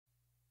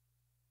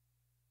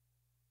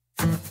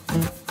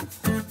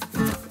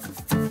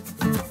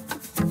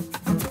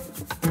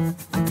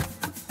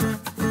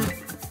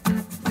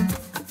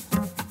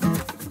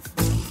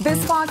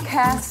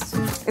podcast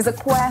is a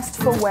quest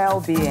for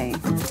well-being,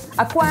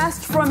 a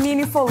quest for a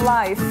meaningful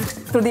life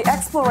through the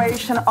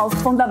exploration of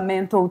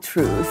fundamental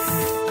truth.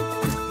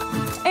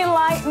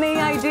 Enlightening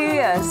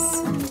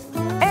ideas,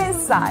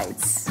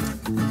 insights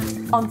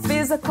on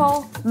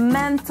physical,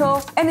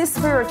 mental, and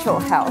spiritual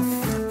health.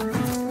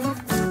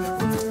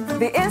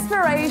 The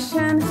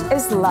inspiration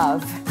is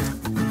love.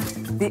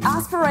 The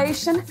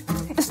aspiration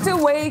is to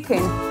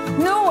awaken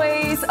new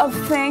ways of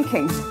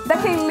thinking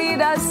that can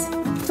lead us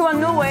to a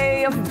new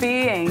way of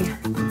being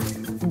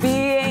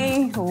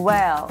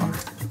well.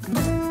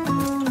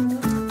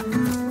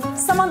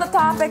 Some of the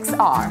topics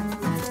are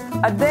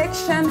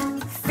addiction,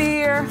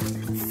 fear,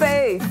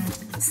 faith,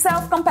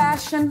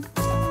 self-compassion,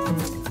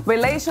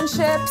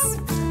 relationships,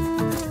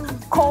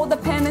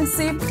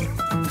 codependency,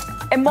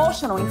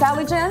 emotional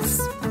intelligence,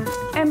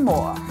 and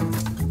more.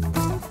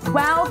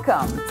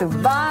 Welcome to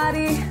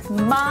Body,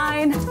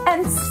 Mind,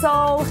 and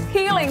Soul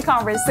Healing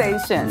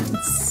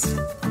Conversations.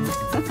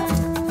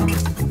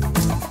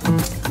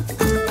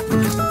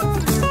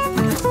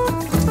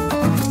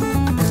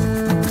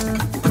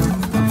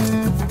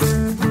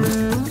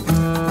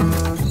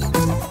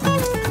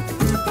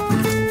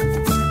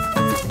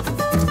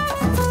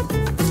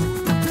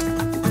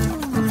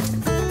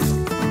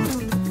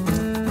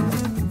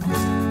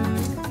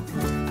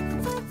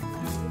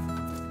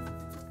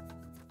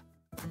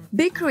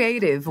 Be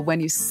creative when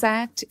you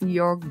set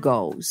your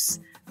goals.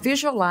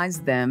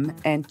 Visualize them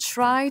and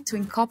try to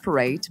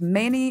incorporate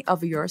many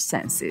of your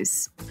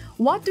senses.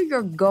 What do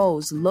your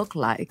goals look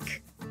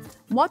like?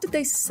 What do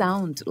they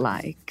sound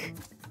like?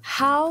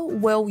 How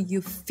will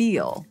you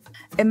feel?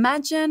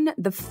 Imagine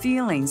the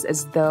feelings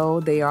as though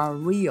they are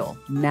real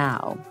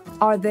now.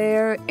 Are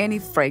there any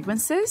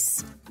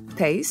fragrances,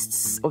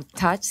 tastes, or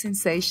touch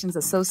sensations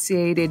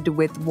associated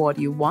with what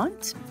you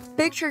want?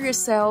 Picture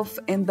yourself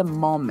in the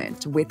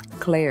moment with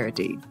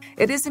clarity.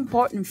 It is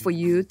important for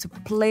you to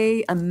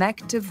play an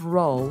active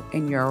role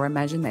in your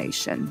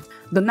imagination.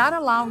 Do not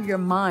allow your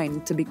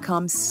mind to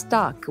become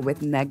stuck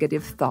with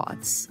negative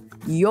thoughts.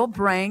 Your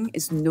brain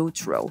is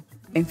neutral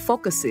and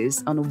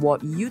focuses on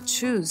what you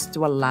choose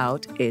to allow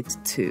it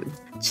to.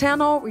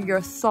 Channel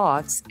your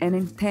thoughts and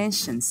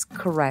intentions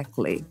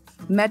correctly.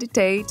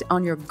 Meditate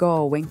on your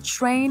goal and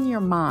train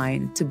your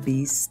mind to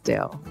be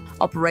still.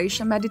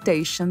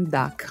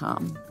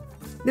 OperationMeditation.com.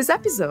 This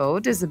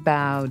episode is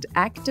about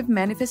active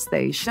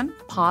manifestation,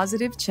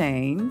 positive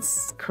change,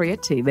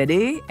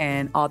 creativity,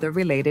 and other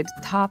related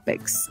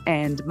topics.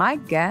 And my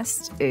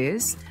guest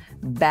is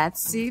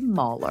Betsy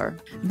Muller.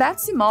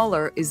 Betsy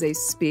Muller is a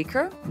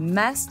speaker,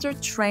 master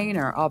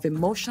trainer of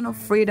emotional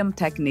freedom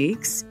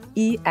techniques,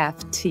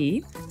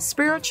 EFT,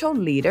 spiritual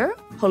leader,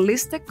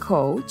 holistic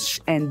coach,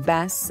 and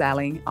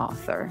best-selling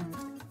author.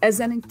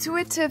 As an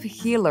intuitive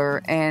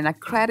healer and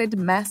accredited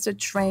master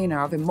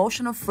trainer of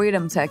emotional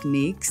freedom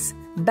techniques,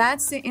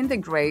 Betsy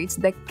integrates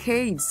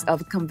decades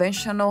of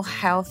conventional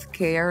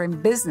healthcare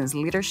and business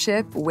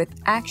leadership with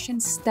action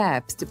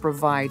steps to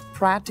provide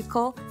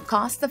practical,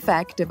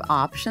 cost-effective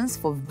options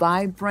for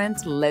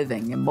vibrant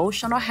living,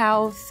 emotional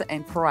health,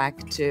 and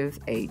proactive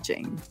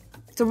aging.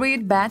 To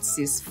read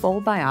Betsy's full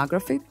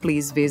biography,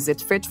 please visit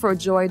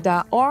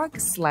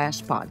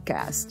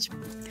fitforjoy.org/podcast.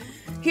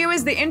 Here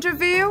is the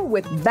interview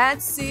with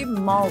Betsy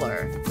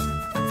Muller.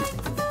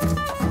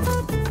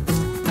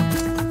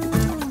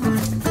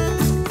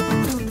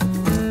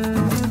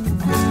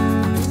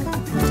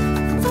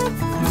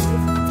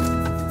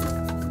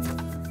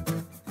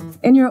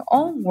 In your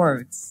own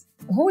words,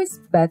 who is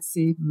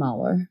Betsy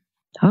Muller?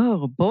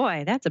 Oh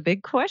boy, that's a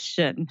big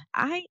question.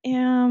 I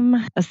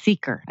am a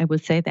seeker. I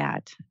would say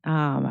that.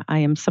 I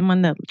am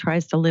someone that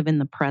tries to live in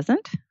the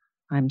present.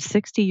 I'm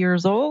 60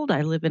 years old.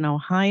 I live in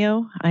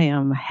Ohio. I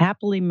am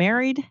happily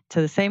married to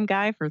the same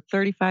guy for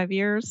 35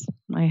 years.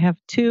 I have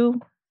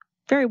 2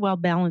 very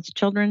well-balanced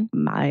children.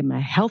 I'm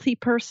a healthy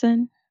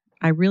person.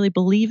 I really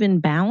believe in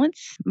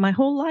balance. My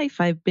whole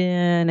life, I've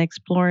been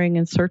exploring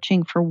and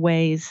searching for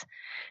ways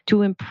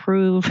to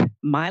improve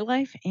my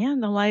life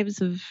and the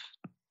lives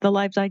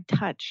I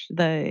touch.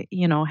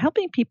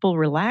 Helping people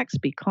relax,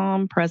 be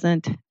calm,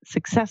 present,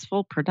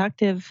 successful,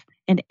 productive,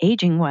 and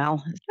aging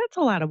well. That's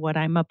a lot of what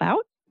I'm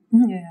about.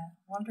 Yeah,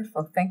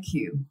 wonderful. Thank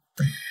you.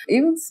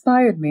 You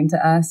inspired me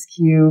to ask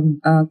you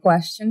a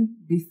question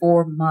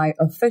before my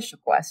official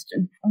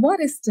question. What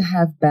is to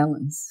have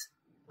balance?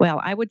 Well,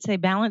 I would say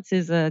balance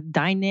is a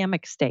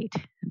dynamic state.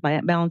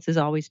 Balance is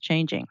always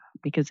changing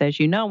because, as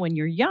you know, when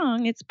you're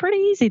young, it's pretty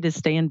easy to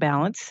stay in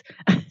balance,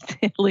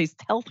 at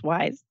least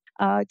health-wise.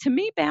 To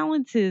me,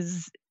 balance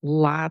is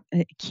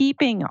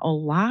keeping a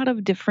lot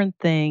of different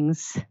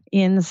things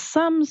in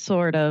some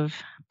sort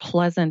of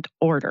pleasant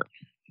order.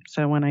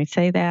 So when I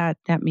say that,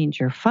 that means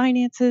your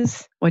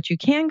finances, what you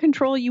can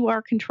control, you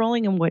are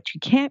controlling, and what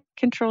you can't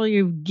control,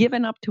 you've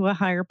given up to a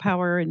higher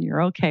power and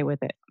you're okay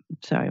with it.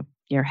 So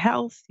your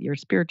health, your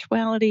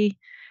spirituality,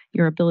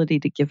 your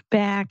ability to give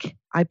back.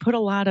 I put a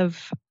lot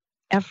of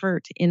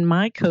effort in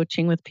my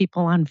coaching with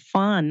people on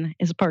fun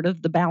as part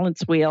of the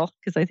balance wheel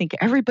because I think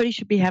everybody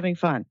should be having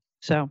fun.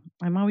 So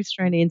I'm always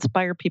trying to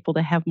inspire people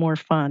to have more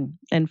fun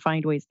and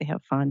find ways to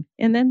have fun.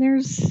 And then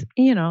there's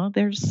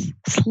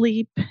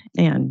sleep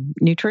and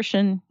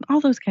nutrition, all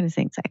those kind of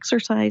things,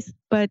 exercise.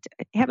 But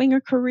having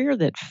a career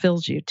that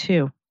fills you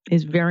too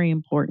is very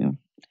important.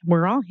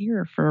 We're all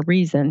here for a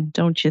reason,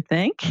 don't you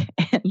think?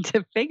 And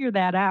to figure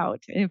that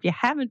out, and if you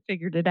haven't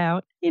figured it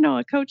out,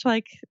 a coach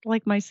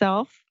like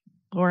myself,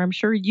 or I'm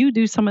sure you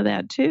do some of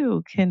that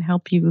too, can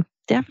help you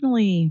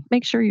definitely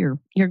make sure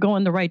you're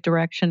going the right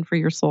direction for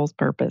your soul's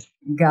purpose.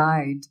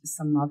 Guide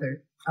some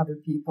other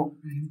people.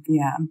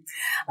 Yeah.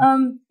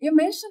 You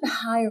mentioned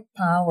higher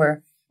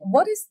power.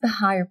 What is the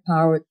higher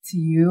power to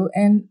you,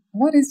 and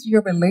what is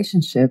your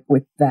relationship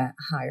with that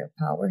higher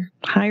power?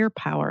 Higher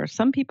power.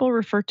 Some people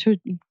refer to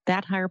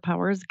that higher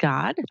power as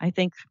God. I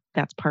think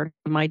that's part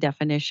of my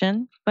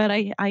definition, but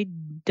I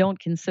don't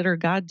consider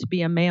God to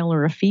be a male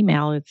or a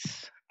female.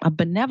 It's a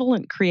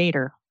benevolent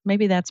creator.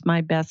 Maybe that's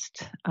my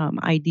best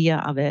idea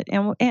of it.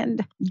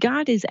 And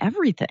God is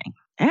everything,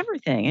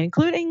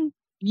 including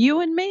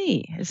you and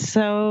me.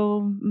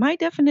 So my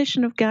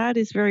definition of God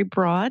is very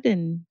broad,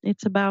 and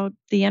it's about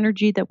the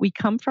energy that we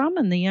come from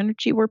and the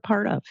energy we're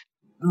part of.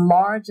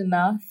 Large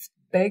enough,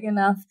 big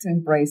enough to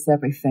embrace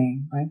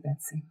everything, right,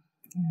 Betsy?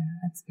 Yeah,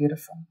 that's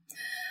beautiful.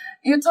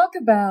 You talk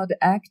about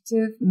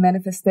active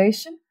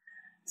manifestation.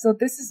 So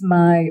this is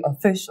my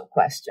official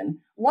question.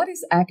 What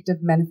is active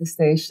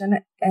manifestation?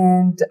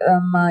 And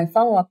my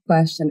follow-up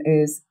question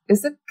is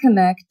it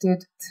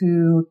connected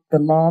to the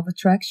law of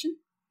attraction?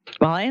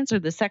 Well, I'll answer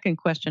the second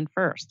question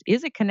first.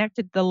 Is it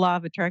connected to the law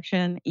of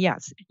attraction?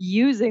 Yes.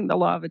 Using the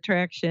law of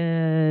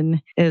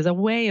attraction is a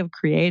way of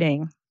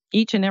creating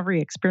each and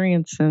every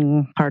experience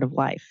and part of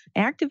life.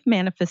 Active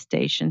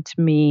manifestation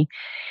to me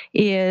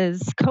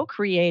is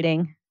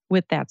co-creating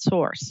with that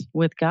source,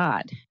 with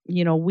God.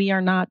 We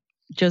are not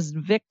just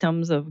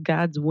victims of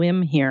God's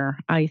whim here.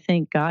 I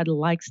think God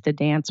likes to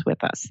dance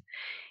with us.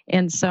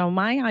 And so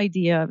my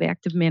idea of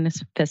active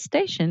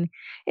manifestation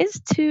is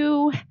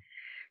to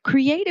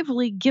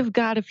creatively give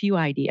God a few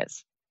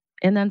ideas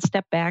and then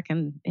step back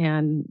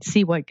and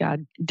see what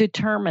God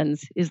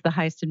determines is the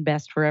highest and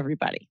best for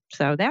everybody.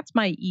 So that's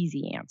my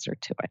easy answer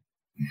to it.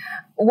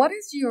 What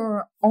is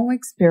your own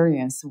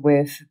experience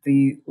with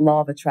the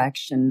law of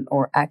attraction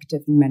or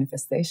active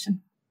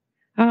manifestation?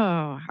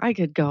 Oh, I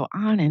could go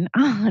on and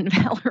on,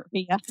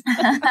 Valeria.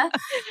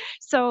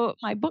 So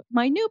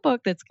my new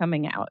book that's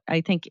coming out,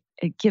 I think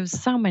it gives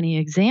so many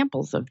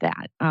examples of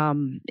that.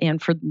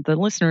 And for the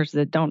listeners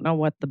that don't know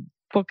what the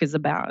book is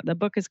about, the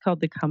book is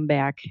called The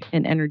Comeback: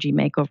 An Energy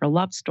Makeover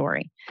Love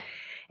Story.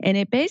 And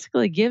it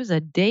basically gives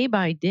a day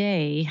by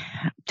day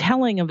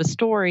telling of a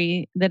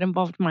story that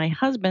involved my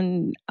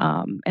husband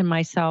and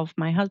myself.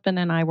 My husband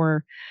and I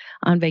were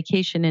on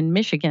vacation in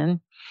Michigan,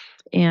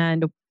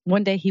 and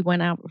one day he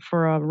went out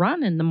for a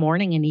run in the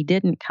morning and he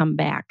didn't come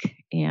back.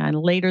 And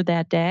later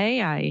that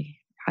day,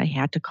 I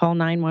had to call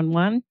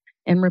 911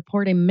 and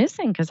report him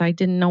missing because I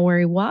didn't know where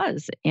he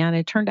was. And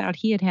it turned out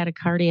he had had a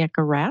cardiac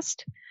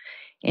arrest,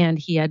 and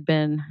he had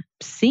been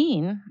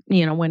seen,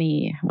 when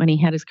he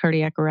had his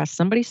cardiac arrest.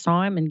 Somebody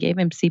saw him and gave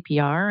him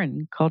CPR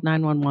and called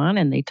 911,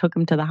 and they took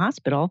him to the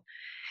hospital.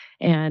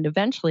 And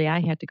eventually I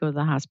had to go to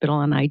the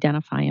hospital and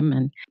identify him.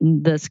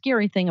 And the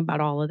scary thing about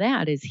all of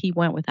that is he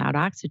went without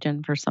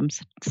oxygen for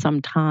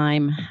some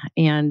time.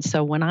 And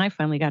so when I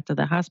finally got to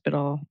the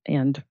hospital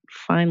and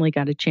finally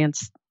got a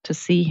chance to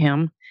see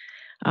him,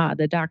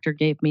 the doctor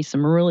gave me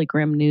some really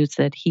grim news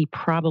that he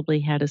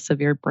probably had a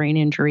severe brain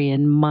injury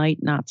and might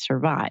not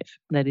survive,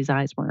 that his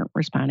eyes weren't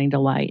responding to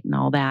light and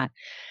all that.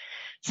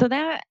 So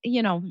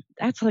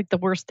that's like the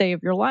worst day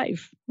of your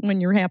life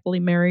when you're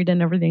happily married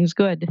and everything's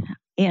good.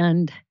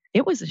 And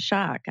it was a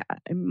shock.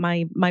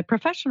 My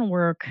professional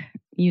work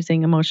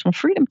using emotional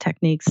freedom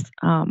techniques,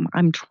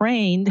 I'm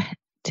trained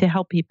to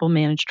help people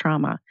manage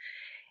trauma.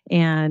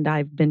 And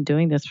I've been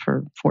doing this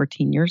for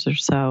 14 years or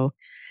so.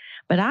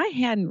 But I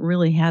hadn't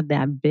really had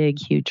that big,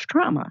 huge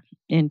trauma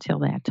until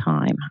that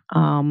time.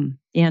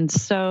 And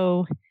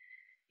so,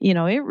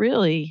 it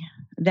really,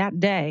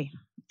 that day,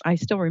 I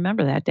still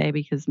remember that day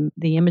because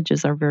the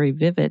images are very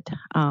vivid.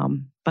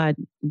 But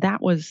that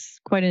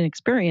was quite an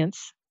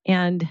experience.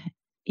 And,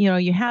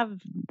 you have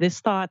this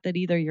thought that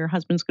either your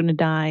husband's going to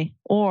die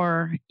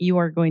or you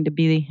are going to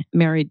be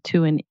married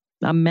to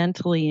a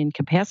mentally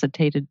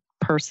incapacitated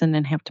person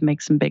and have to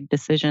make some big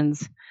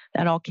decisions.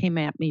 That all came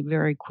at me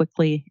very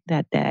quickly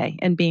that day,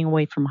 and being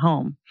away from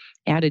home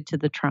added to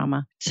the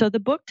trauma. So the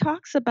book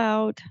talks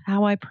about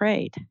how I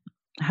prayed,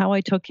 how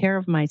I took care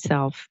of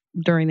myself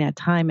during that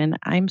time. And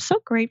I'm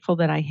so grateful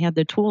that I had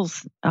the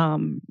tools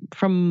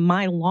from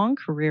my long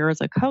career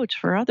as a coach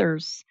for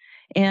others,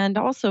 and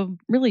also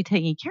really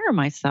taking care of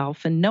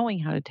myself and knowing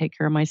how to take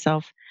care of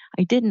myself.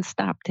 I didn't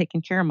stop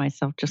taking care of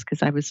myself just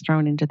because I was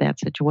thrown into that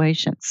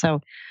situation.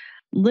 So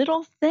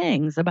little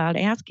things about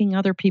asking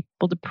other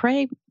people to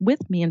pray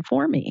with me and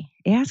for me,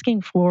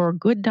 asking for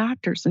good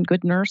doctors and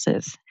good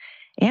nurses,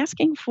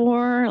 asking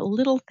for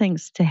little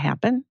things to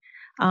happen,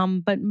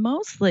 but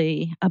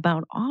mostly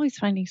about always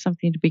finding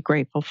something to be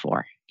grateful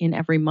for in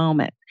every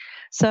moment.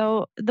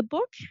 So the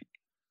book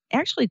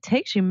actually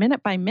takes you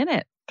minute by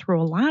minute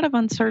through a lot of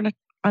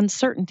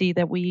uncertainty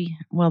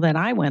that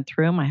I went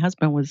through. My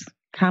husband was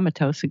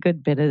comatose a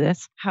good bit of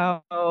this,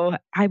 how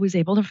I was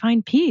able to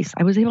find peace.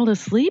 I was able to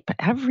sleep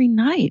every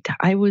night.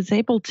 I was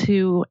able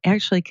to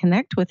actually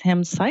connect with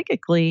him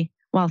psychically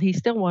while he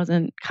still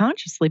wasn't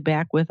consciously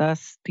back with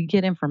us to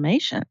get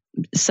information.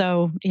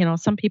 So,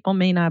 some people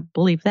may not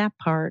believe that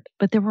part,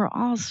 but there were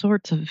all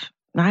sorts of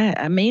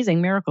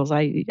amazing miracles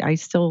I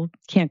still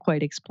can't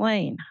quite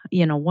explain.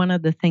 One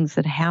of the things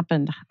that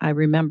happened, I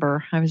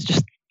remember I was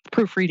just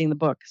proofreading the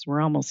book because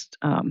we're almost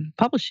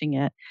publishing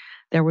it.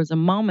 There was a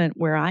moment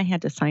where I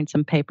had to sign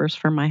some papers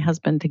for my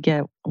husband to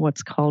get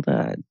what's called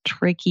a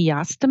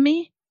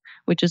tracheostomy,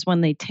 which is when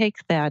they take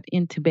that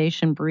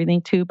intubation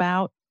breathing tube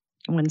out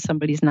when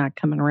somebody's not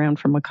coming around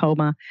from a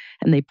coma,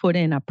 and they put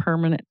in a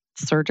permanent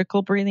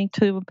surgical breathing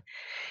tube.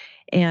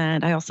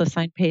 And I also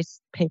signed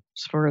papers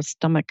for a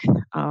stomach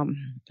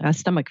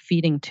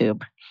feeding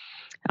tube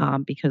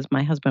because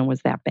my husband was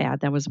that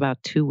bad. That was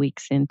about 2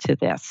 weeks into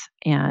this,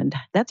 and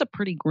that's a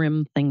pretty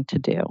grim thing to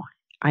do.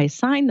 I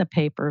signed the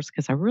papers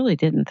because I really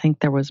didn't think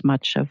there was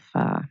much of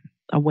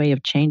a way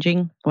of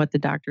changing what the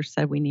doctor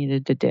said we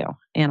needed to do.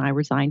 And I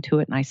resigned to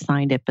it and I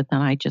signed it. But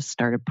then I just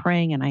started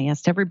praying, and I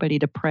asked everybody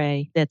to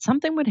pray that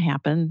something would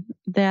happen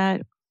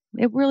that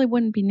it really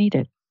wouldn't be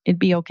needed. It'd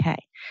be okay.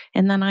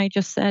 And then I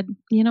just said,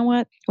 you know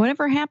what?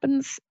 Whatever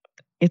happens,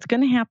 it's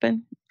going to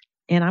happen.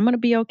 And I'm going to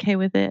be okay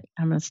with it.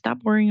 I'm going to stop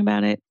worrying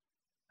about it.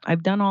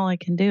 I've done all I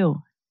can do.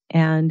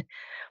 And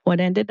what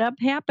ended up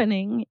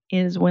happening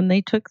is when they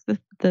took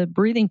the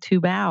breathing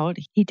tube out,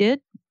 he did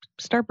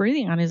start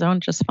breathing on his own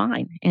just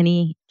fine. And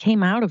he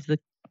came out of the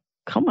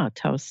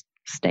comatose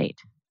state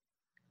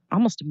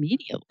almost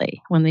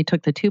immediately when they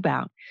took the tube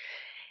out.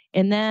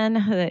 And then,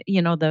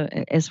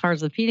 as far as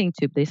the feeding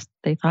tube,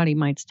 they thought he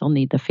might still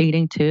need the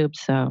feeding tube.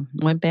 So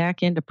went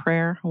back into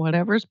prayer,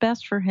 whatever's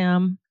best for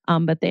him.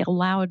 But they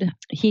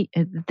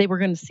were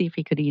going to see if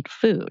he could eat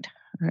food.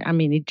 I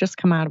mean, he'd just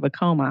come out of a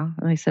coma.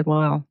 And they said,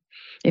 well,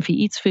 if he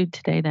eats food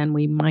today, then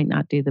we might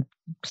not do the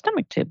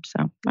stomach tube.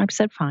 So I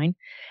said, fine.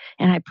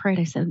 And I prayed,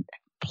 I said,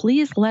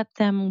 please let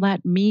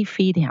me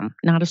feed him,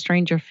 not a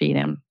stranger feed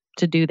him,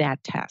 to do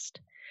that test.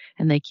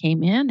 And they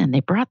came in and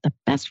they brought the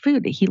best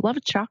food. He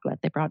loved chocolate.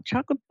 They brought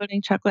chocolate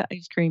pudding, chocolate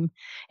ice cream,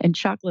 and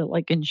chocolate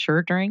like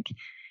Ensure drink,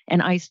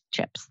 and ice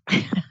chips.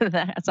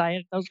 So I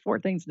had those 4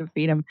 things to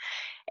feed him.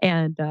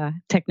 And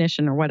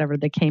technician or whatever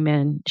that came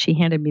in, she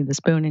handed me the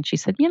spoon and she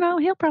said,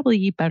 he'll probably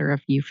eat better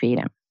if you feed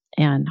him.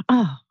 And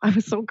I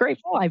was so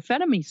grateful. I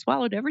fed him. He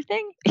swallowed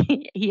everything.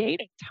 He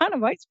ate a ton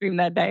of ice cream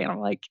that day. And I'm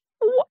like,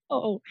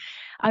 whoa.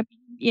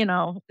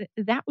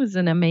 That was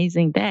an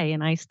amazing day.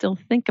 And I still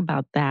think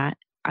about that.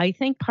 I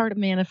think part of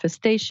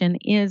manifestation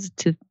is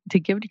to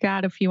give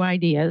God a few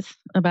ideas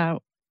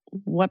about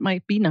what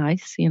might be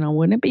nice.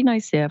 Wouldn't it be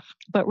nice if?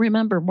 But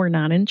remember, we're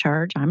not in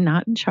charge. I'm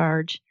not in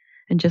charge.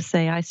 And just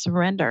say, I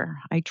surrender.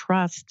 I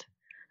trust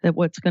that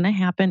what's going to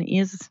happen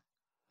is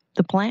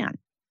the plan,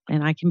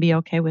 and I can be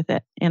okay with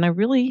it. And I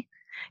really,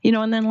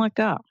 and then let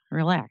go,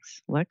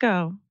 relax, let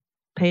go,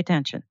 pay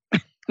attention.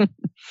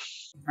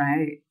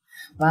 Right.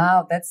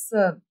 Wow, that's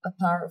a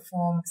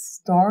powerful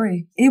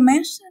story. You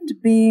mentioned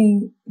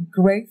being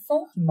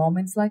grateful in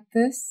moments like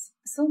this.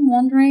 So I'm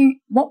wondering,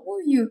 what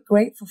were you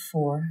grateful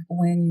for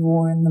when you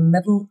were in the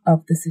middle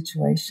of the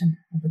situation,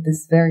 of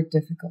this very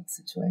difficult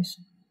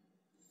situation?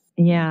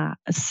 Yeah.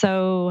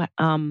 So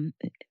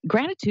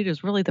gratitude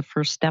is really the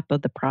first step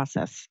of the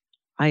process,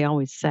 I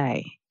always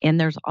say. And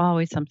there's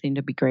always something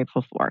to be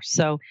grateful for.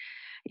 So,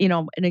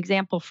 an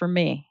example for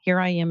me, here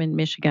I am in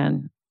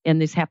Michigan,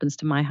 and this happens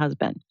to my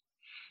husband.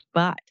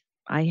 But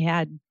I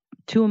had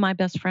 2 of my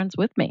best friends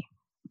with me.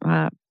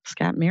 Scott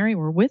and Mary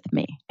were with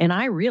me. And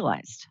I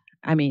realized,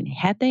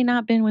 had they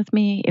not been with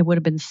me, it would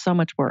have been so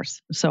much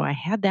worse. So I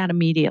had that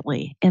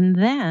immediately. And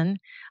then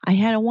I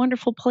had a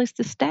wonderful place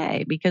to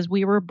stay because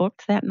we were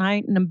booked that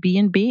night in a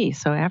B&B.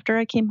 So after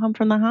I came home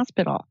from the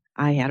hospital,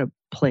 I had a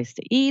place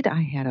to eat.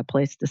 I had a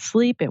place to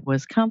sleep. It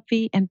was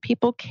comfy and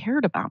people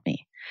cared about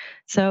me.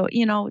 So,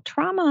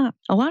 trauma,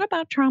 a lot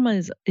about trauma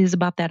is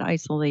about that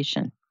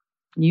isolation.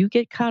 You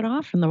get cut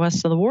off from the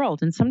rest of the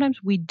world. And sometimes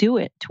we do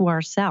it to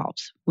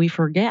ourselves. We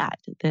forget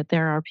that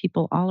there are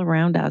people all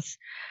around us.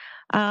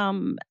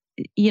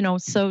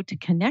 So to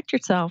connect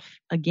yourself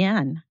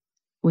again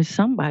with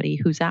somebody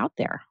who's out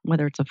there,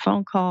 whether it's a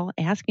phone call,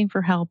 asking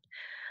for help.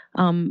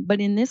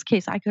 But in this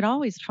case, I could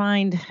always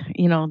find,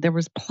 there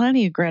was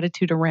plenty of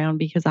gratitude around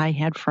because I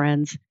had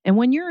friends. And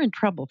when you're in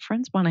trouble,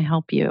 friends want to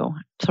help you.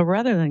 So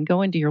rather than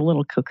go into your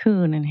little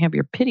cocoon and have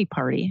your pity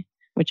party,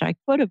 which I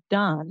could have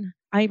done,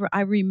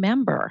 I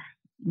remember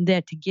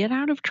that to get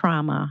out of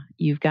trauma,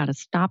 you've got to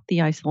stop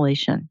the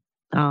isolation.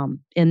 And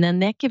then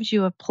that gives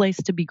you a place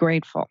to be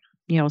grateful.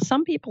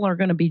 Some people are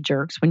going to be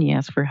jerks when you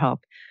ask for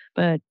help,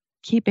 but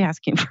keep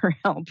asking for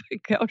help.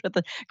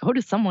 Go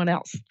to someone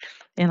else.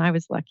 And I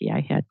was lucky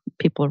I had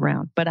people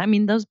around. But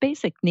those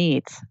basic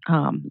needs,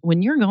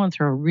 when you're going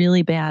through a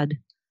really bad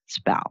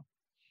spell,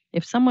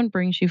 If someone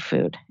brings you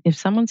food, if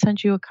someone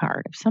sends you a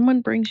card, if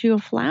someone brings you a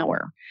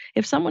flower,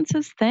 if someone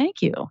says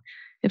thank you,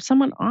 if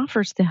someone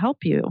offers to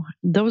help you,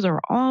 those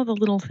are all the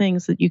little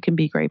things that you can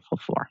be grateful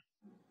for.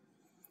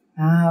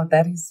 Wow,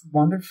 that is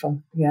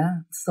wonderful. Yeah,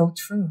 so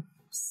true.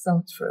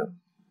 So true.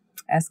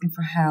 Asking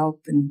for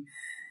help and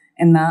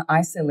not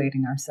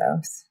isolating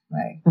ourselves.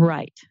 Right.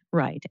 Right,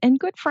 right. And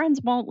good friends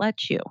won't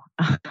let you.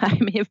 I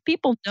mean, if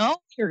people know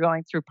you're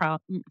going through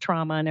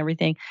trauma and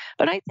everything,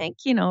 but I think,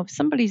 if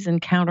somebody's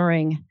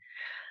encountering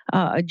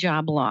a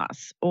job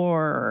loss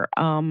or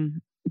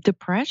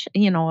depression,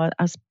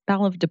 a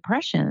spell of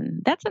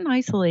depression, that's an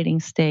isolating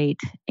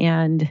state.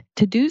 And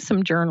to do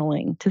some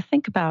journaling, to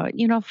think about,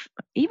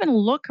 even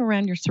look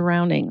around your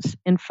surroundings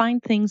and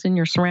find things in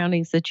your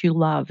surroundings that you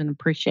love and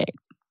appreciate,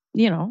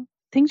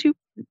 things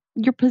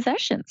your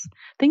possessions,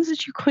 things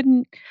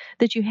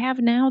that you have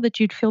now that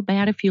you'd feel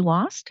bad if you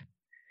lost.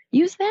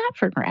 Use that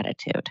for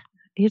gratitude.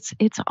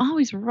 It's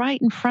always right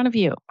in front of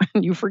you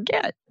and you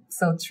forget.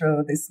 So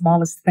true. The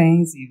smallest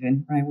things,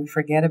 even, right? We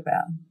forget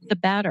about. The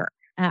better.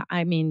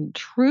 I mean,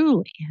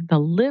 truly, the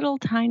little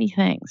tiny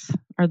things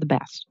are the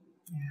best.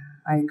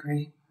 Yeah, I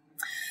agree.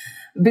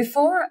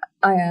 Before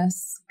I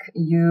ask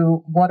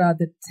you what are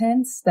the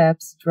 10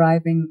 steps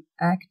driving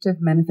active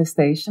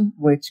manifestation,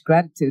 which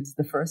gratitude is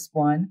the first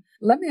one,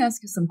 let me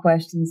ask you some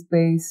questions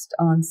based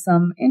on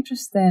some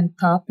interesting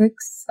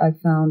topics I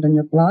found on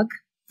your blog.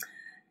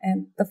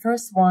 And the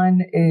first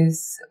one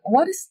is,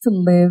 what is to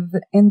live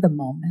in the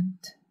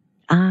moment?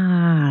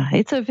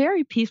 It's a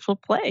very peaceful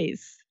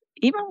place.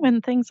 Even when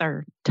things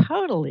are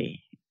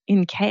totally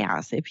in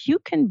chaos, if you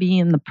can be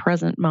in the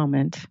present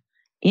moment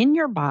in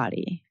your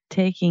body,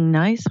 taking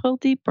nice, full,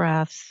 deep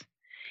breaths,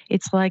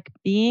 it's like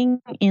being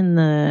in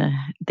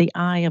the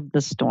eye of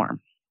the storm.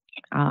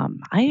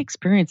 I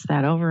experienced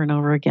that over and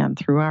over again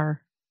through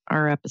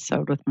our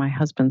episode with my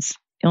husband's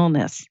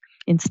illness.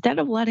 Instead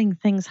of letting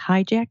things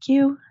hijack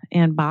you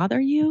and bother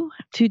you,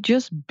 to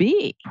just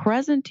be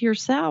present to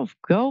yourself,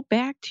 go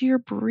back to your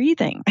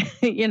breathing,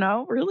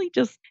 really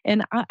just.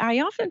 And I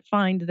often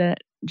find that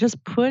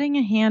just putting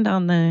a hand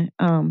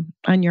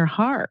on your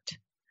heart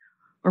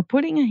or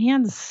putting a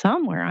hand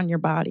somewhere on your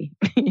body,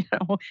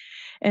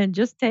 and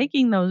just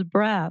taking those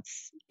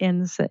breaths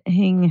and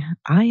saying,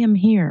 I am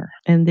here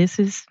and this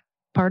is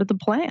part of the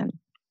plan,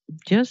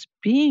 just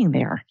being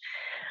there.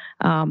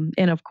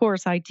 And of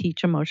course, I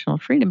teach emotional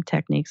freedom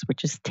techniques,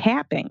 which is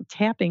tapping.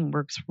 Tapping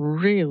works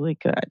really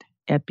good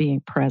at being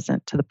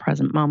present to the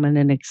present moment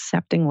and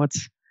accepting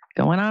what's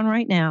going on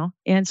right now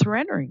and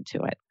surrendering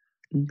to it.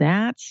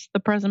 That's the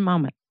present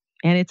moment.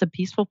 And it's a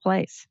peaceful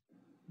place.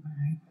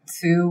 Right.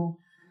 Two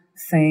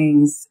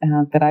things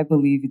that I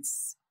believe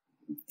it's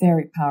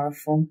very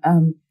powerful.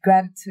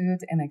 Gratitude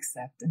and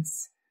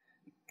acceptance.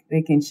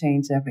 They can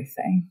change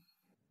everything.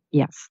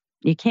 Yes.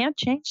 You can't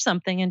change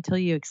something until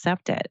you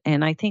accept it.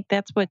 And I think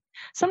that's what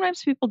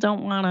sometimes people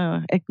don't want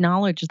to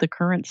acknowledge the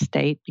current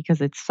state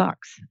because it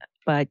sucks,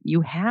 but you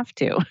have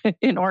to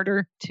in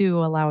order to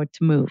allow it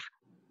to move.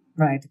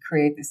 Right, to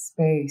create the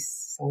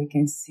space so we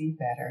can see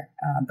better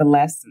the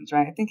lessons,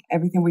 right? I think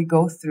everything we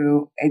go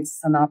through, it's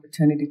an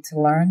opportunity to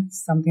learn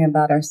something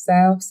about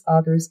ourselves,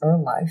 others, or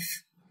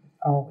life,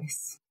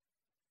 always,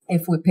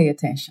 if we pay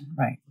attention,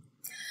 right?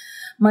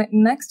 My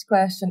next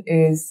question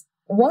is,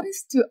 what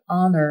is to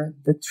honor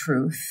the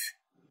truth?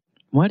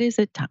 What is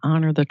it to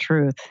honor the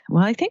truth?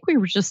 Well, I think we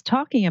were just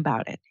talking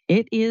about it.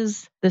 It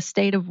is the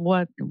state of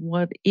what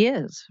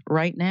is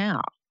right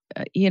now.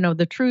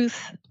 The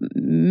truth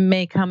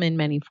may come in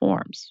many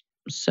forms.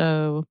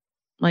 So,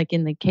 like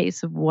in the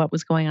case of what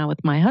was going on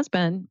with my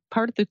husband,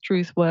 part of the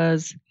truth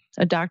was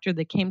a doctor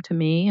that came to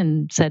me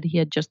and said he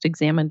had just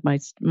examined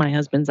my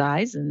husband's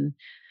eyes and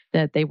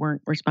that they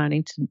weren't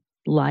responding to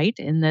light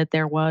and that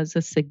there was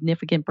a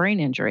significant brain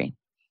injury.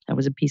 That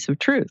was a piece of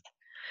truth.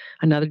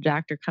 Another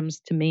doctor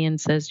comes to me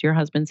and says, your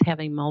husband's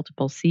having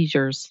multiple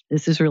seizures.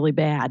 This is really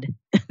bad.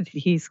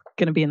 He's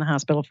going to be in the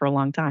hospital for a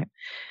long time.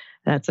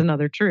 That's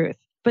another truth.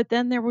 But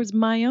then there was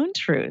my own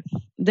truth.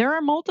 There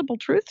are multiple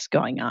truths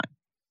going on.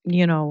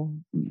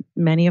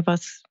 Many of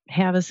us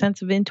have a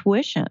sense of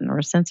intuition or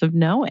a sense of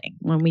knowing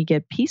when we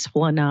get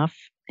peaceful enough.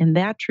 And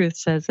that truth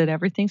says that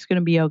everything's going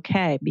to be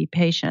okay. Be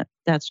patient.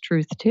 That's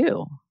truth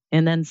too.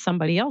 And then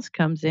somebody else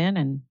comes in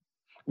and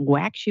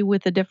whacks you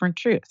with a different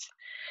truth.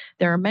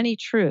 There are many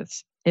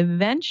truths.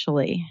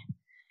 Eventually,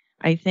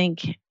 I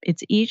think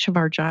it's each of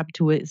our job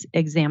to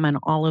examine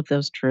all of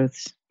those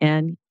truths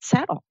and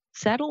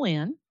settle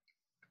in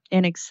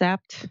and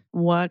accept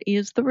what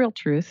is the real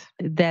truth,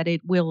 that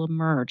it will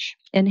emerge.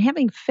 And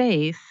having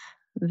faith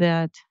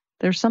that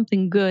there's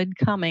something good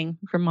coming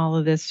from all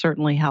of this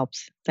certainly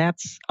helps.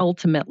 That's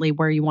ultimately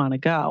where you want to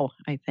go,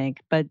 I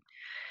think. But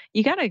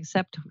you got to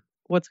accept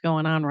what's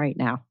going on right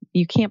now.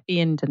 You can't be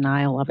in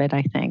denial of it,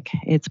 I think.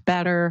 It's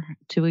better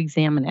to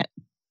examine it,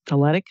 to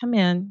let it come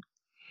in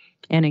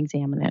and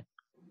examine it.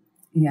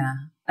 Yeah,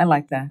 I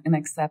like that. An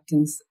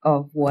acceptance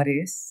of what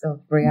is,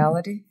 of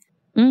reality.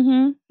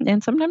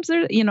 And sometimes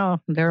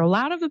there are a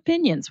lot of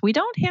opinions. We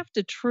don't have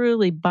to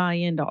truly buy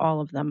into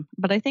all of them,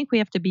 but I think we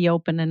have to be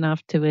open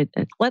enough to it.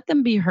 Let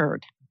them be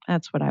heard.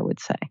 That's what I would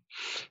say.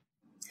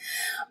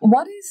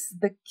 What is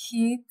the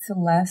key to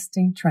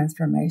lasting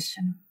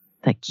transformation?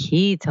 The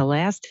key to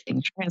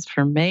lasting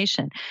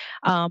transformation.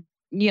 So I'm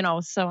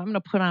going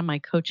to put on my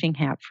coaching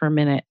hat for a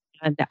minute.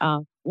 And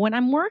when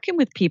I'm working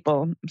with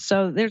people,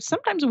 so there's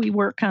sometimes we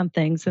work on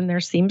things and there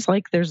seems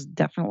like there's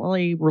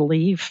definitely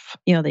relief.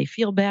 They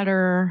feel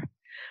better,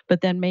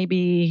 but then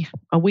maybe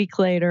a week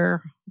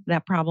later,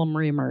 that problem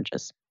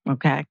reemerges.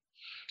 Okay.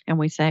 And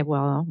we say,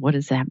 well, what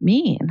does that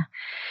mean?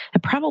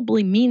 It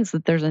probably means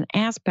that there's an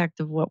aspect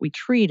of what we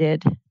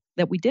treated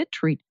that we did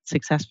treat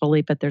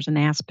successfully, but there's an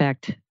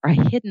aspect or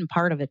a hidden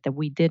part of it that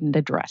we didn't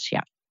address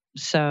yet.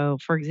 So,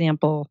 for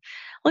example,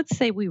 let's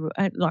say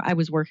I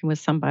was working with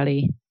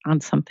somebody on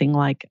something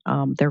like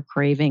their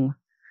craving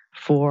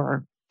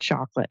for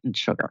chocolate and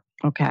sugar.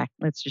 Okay,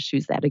 let's just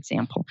use that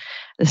example.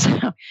 So,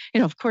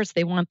 of course,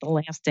 they want the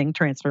lasting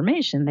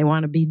transformation. They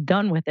want to be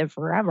done with it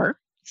forever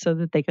so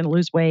that they can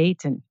lose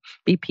weight and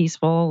be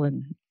peaceful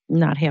and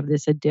not have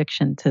this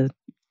addiction to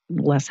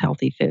less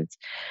healthy foods.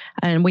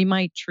 And we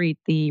might treat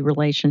the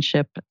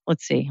relationship,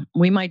 let's see,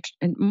 we might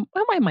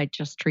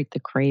just treat the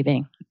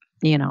craving,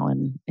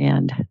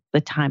 and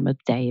the time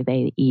of day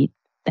they eat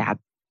that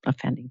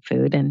offending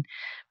food. And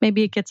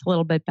maybe it gets a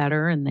little bit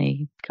better and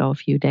they go a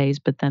few days,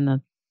 but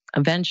then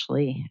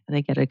eventually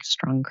they get a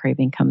strong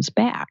craving comes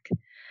back.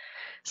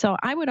 So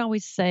I would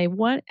always say,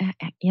 we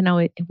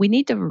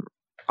need to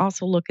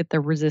also look at the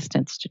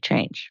resistance to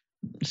change.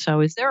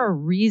 So is there a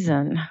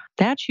reason?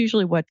 That's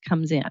usually what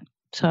comes in.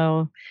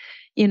 So,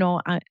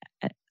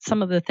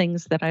 some of the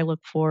things that I look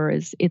for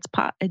is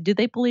do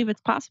they believe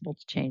it's possible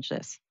to change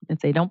this? If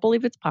they don't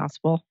believe it's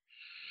possible,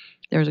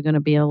 there's going to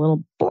be a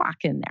little block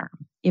in there.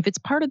 If it's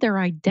part of their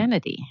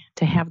identity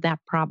to have that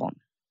problem,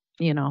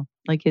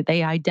 like if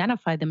they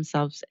identify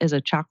themselves as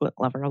a chocolate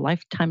lover, a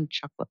lifetime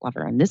chocolate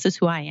lover, and this is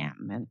who I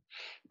am, and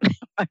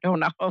I don't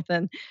know,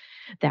 then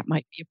that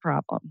might be a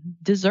problem.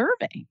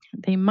 Deserving.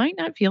 They might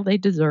not feel they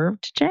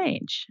deserve to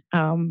change,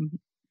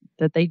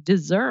 that they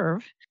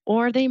deserve,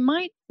 or they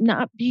might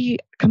not be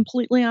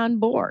completely on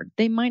board.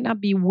 They might not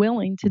be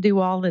willing to do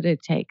all that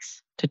it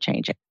takes to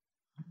change it.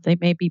 They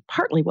may be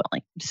partly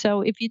willing.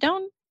 So if you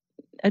don't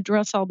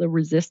address all the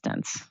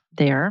resistance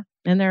there,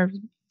 and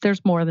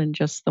there's more than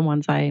just the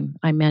ones I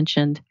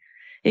mentioned,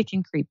 it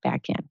can creep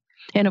back in.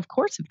 And of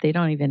course, if they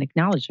don't even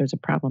acknowledge there's a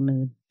problem in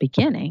the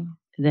beginning,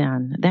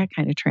 then that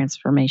kind of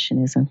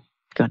transformation isn't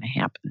going to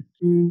happen.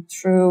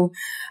 True.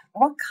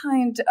 What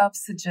kind of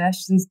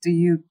suggestions do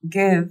you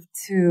give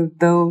to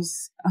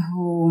those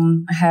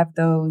who have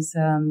those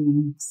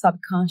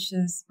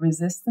subconscious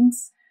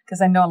resistance? Because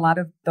I know a lot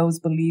of those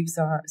beliefs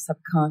are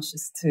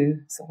subconscious too,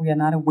 so we are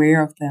not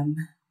aware of them.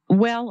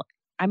 Well,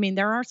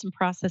 there are some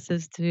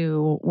processes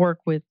to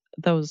work with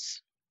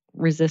those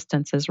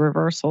resistances,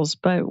 reversals.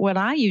 But what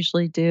I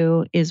usually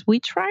do is we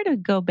try to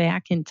go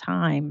back in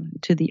time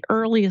to the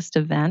earliest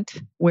event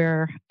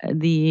where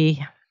the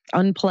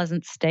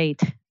unpleasant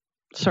state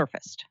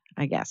surfaced,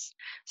 I guess.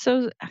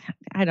 So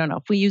I don't know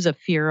if we use a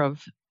fear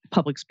of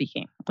public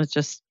speaking. Let's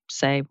just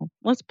say,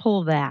 let's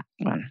pull that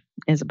one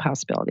as a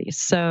possibility.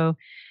 So,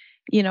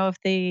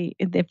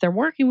 if they're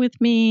working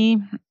with me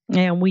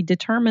and we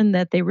determine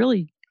that they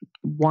really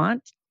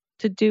want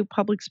to do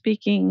public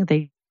speaking,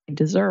 they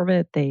deserve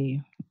it,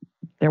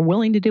 they're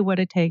willing to do what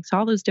it takes,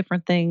 all those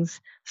different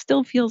things,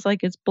 still feels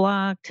like it's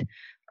blocked,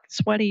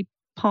 sweaty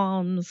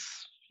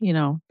palms,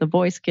 the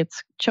voice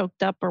gets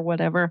choked up or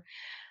whatever.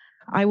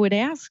 I would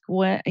ask,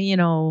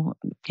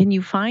 can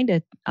you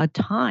find a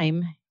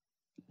time,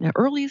 the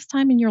earliest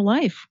time in your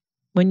life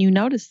when you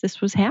noticed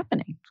this was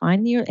happening?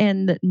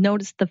 And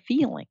notice the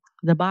feeling,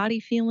 the body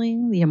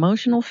feeling, the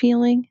emotional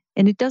feeling.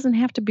 And it doesn't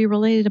have to be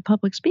related to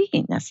public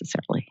speaking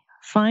necessarily.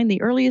 Find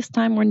the earliest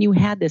time when you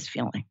had this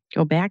feeling.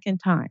 Go back in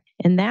time.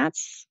 And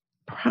that's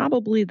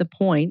probably the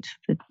point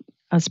that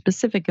a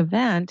specific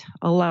event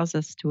allows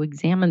us to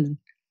examine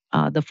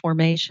the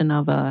formation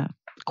of a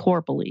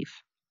core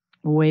belief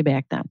way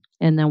back then.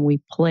 And then we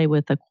play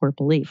with the core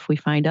belief. We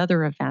find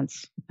other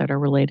events that are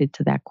related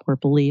to that core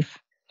belief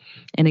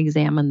and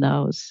examine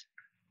those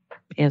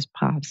as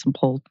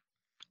possible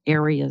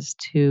areas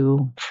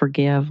to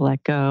forgive,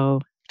 let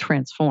go,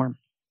 transform,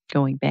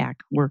 going back,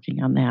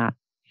 working on that.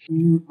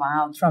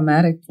 Wow,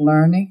 traumatic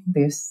learning.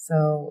 They're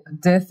so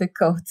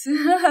difficult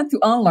to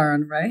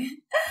unlearn, right?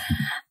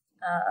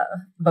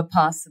 But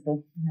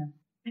possible.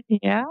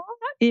 Yeah.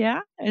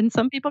 And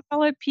some people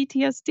call it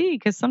PTSD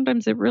because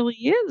sometimes it really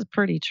is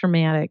pretty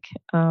traumatic.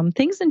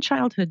 Things in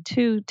childhood,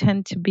 too,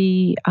 tend to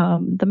be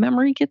the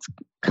memory gets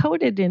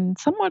coded in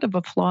somewhat of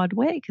a flawed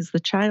way because the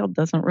child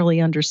doesn't really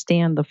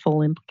understand the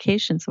full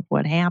implications of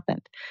what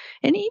happened.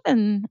 And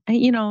even,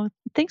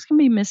 things can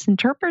be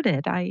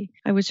misinterpreted. I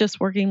was just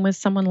working with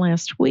someone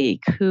last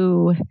week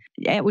who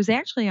it was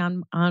actually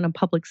on a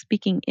public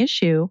speaking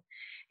issue.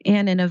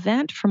 And an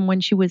event from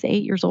when she was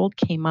 8 years old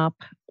came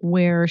up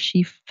where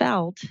she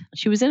felt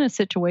she was in a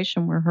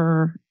situation where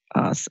her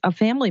a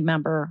family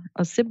member,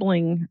 a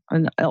sibling,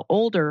 an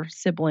older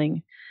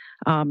sibling.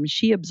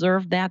 She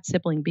observed that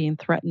sibling being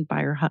threatened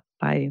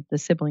by the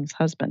sibling's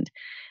husband,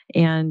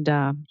 and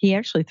he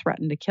actually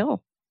threatened to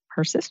kill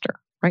her sister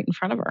right in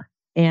front of her.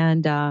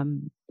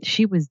 And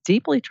she was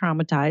deeply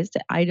traumatized.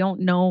 I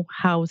don't know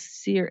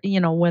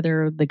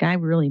whether the guy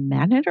really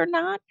meant it or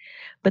not,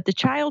 but the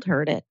child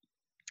heard it.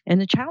 And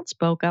the child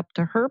spoke up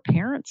to her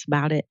parents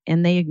about it,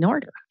 and they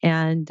ignored her.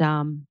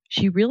 And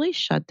she really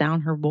shut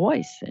down her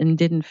voice and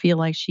didn't feel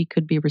like she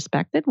could be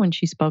respected when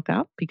she spoke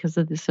up because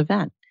of this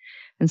event.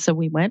 And so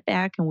we went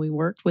back and we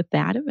worked with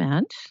that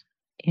event.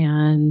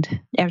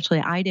 And actually,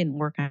 I didn't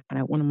work on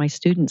it. One of my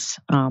students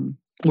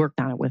worked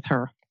on it with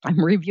her.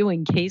 I'm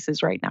reviewing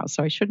cases right now,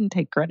 so I shouldn't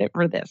take credit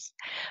for this.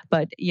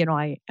 But,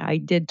 I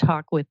did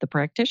talk with the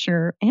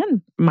practitioner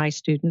and my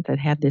student that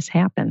had this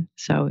happen.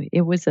 So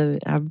it was a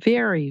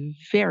very,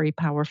 very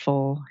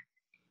powerful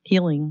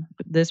healing.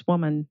 This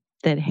woman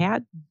that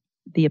had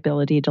the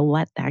ability to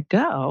let that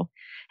go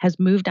has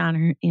moved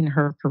on in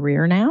her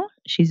career now.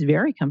 She's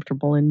very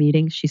comfortable in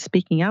meetings. She's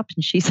speaking up,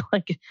 and she's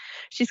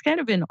kind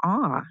of in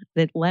awe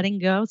that letting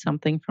go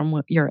something from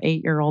what your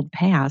 8-year-old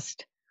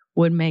past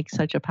would make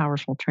such a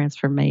powerful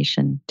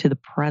transformation to the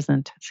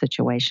present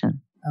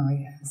situation. Oh,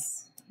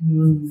 yes.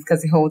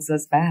 Because it holds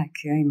us back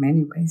in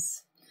many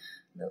ways,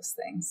 those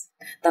things.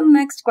 The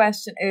next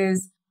question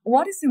is,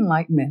 what is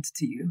enlightenment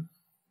to you?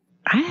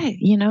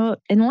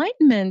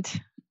 Enlightenment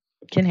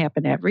can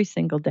happen every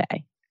single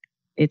day.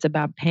 It's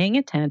about paying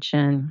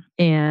attention.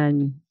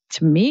 And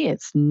to me,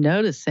 it's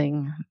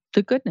noticing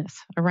the goodness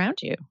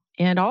around you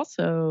and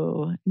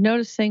also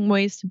noticing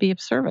ways to be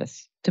of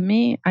service. To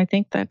me, I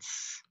think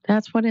that's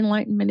what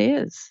enlightenment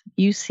is.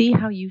 You see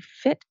how you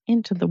fit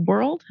into the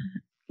world.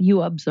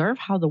 You observe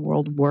how the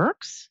world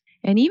works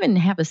and even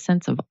have a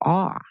sense of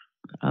awe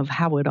of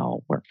how it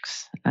all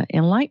works.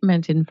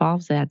 Enlightenment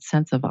involves that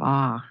sense of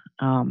awe,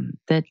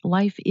 that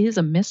life is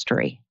a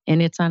mystery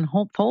and it's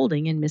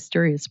unfolding in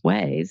mysterious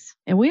ways.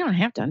 And we don't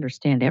have to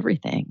understand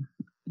everything,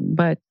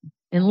 but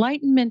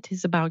enlightenment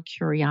is about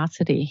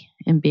curiosity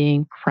and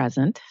being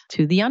present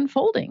to the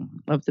unfolding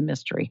of the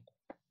mystery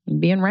and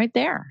being right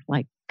there,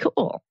 like,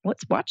 cool,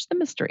 let's watch the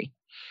mystery.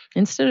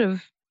 Instead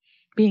of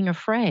being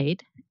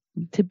afraid,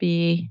 to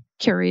be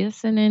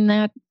curious and in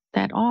that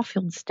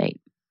awe-filled state.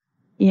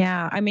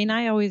 Yeah,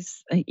 I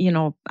always,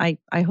 I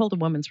hold a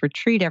women's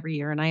retreat every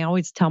year, and I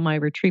always tell my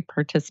retreat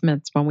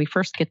participants when we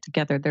first get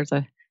together, there's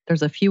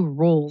a few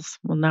rules.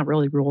 Well, not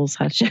really rules,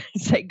 I should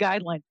say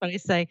guidelines, but I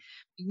say,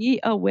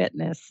 be a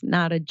witness,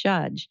 not a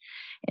judge.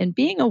 And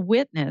being a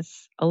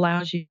witness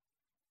allows you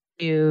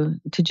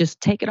to just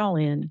take it all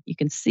in. You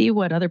can see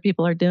what other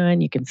people are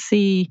doing. You can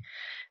see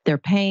their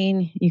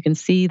pain. You can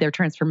see their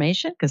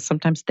transformation, because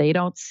sometimes they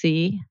don't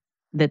see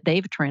that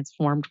they've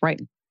transformed right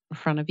in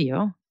front of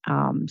you.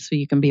 So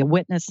you can be a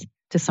witness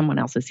to someone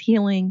else's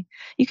healing.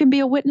 You can be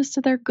a witness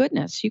to their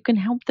goodness. You can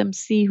help them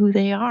see who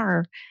they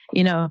are.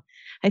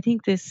 I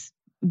think this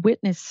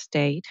witness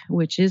state,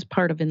 which is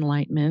part of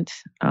enlightenment,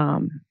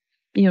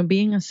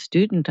 being a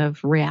student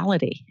of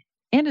reality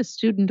and a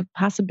student of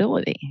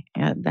possibility,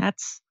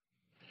 that's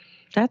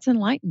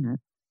enlightenment.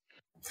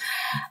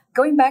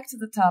 Going back to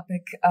the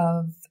topic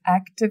of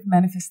active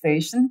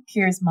manifestation,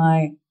 here's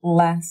my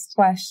last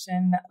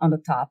question on the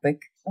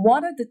topic.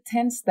 What are the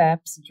 10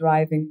 steps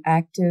driving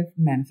active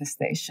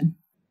manifestation?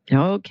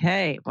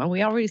 Okay. Well,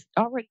 we already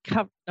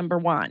covered number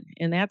 1,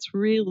 and that's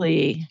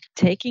really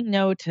taking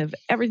note of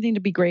everything to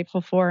be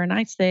grateful for. And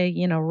I say,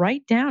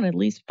 write down at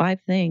least 5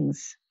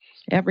 things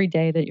every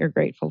day that you're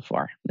grateful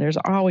for. There's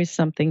always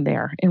something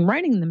there. And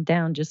writing them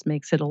down just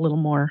makes it a little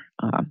more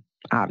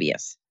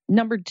obvious.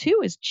 Number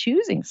 2 is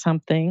choosing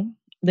something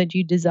that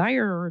you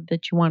desire or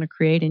that you want to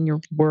create in your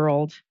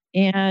world,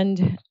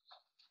 and,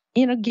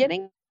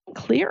 getting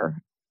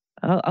clear,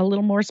 a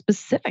little more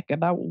specific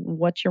about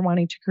what you're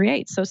wanting to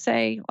create. So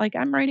say, like,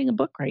 I'm writing a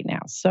book right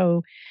now.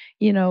 So,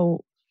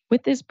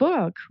 with this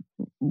book,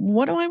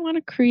 what do I want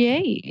to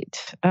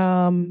create?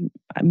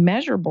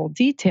 Measurable,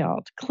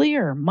 detailed,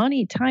 clear,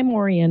 money, time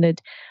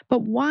oriented.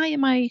 But why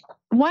am I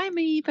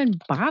even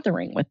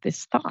bothering with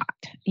this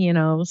thought?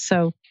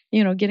 So,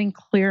 getting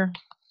clear,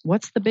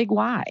 what's the big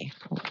why?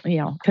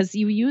 Because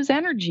you use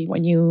energy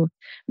when you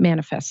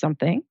manifest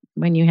something,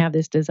 when you have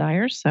this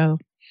desire. So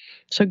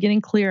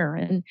getting clear.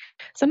 And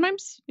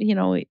sometimes,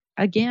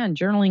 again,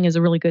 journaling is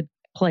a really good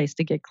place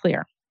to get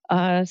clear.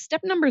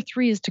 Step number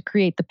 3 is to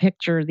create the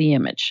picture, the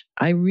image.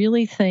 I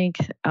really think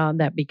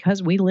that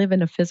because we live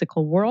in a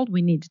physical world,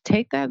 we need to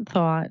take that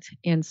thought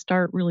and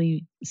start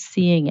really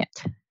seeing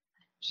it,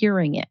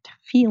 hearing it,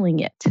 feeling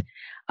it,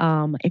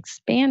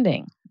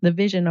 expanding the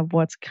vision of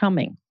what's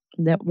coming,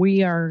 that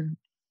we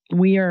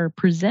are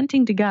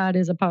presenting to God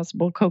as a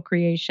possible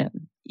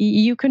co-creation.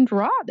 You can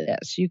draw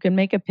this. You can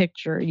make a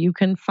picture. You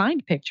can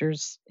find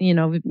pictures.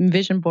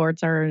 Vision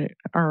boards are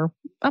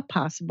a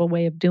possible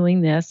way of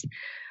doing this.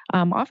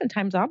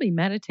 Oftentimes I'll be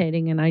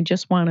meditating and I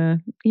just want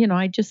to,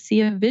 I just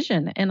see a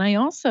vision. And I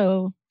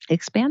also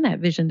expand that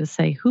vision to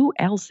say, who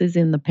else is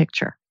in the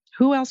picture?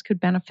 Who else could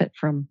benefit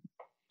from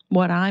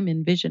what I'm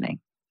envisioning.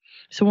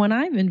 So when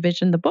I've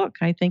envisioned the book,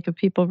 I think of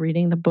people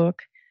reading the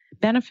book,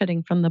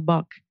 benefiting from the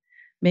book,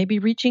 maybe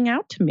reaching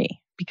out to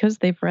me because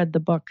they've read the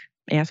book,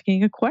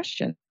 asking a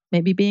question,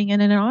 maybe being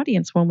in an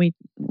audience when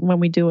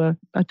we do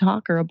a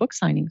talk or a book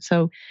signing.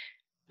 So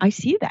I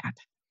see that.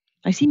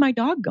 I see my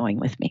dog going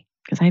with me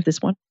because I have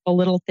this wonderful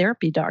little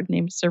therapy dog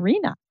named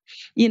Serena.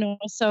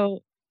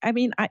 So I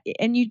mean,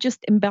 and you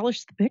just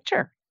embellish the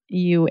picture.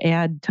 You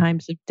add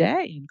times of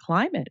day and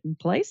climate and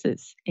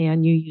places,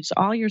 and you use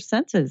all your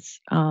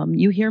senses.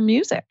 You hear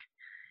music,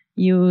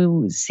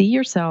 you see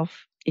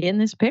yourself in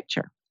this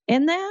picture.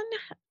 And then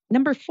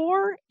number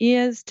 4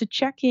 is to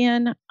check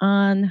in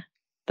on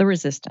the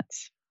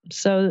resistance.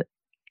 So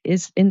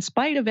is in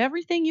spite of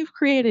everything you've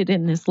created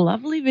in this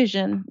lovely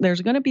vision, there's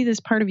going to be this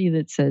part of you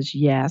that says,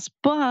 yes,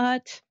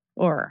 but,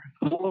 or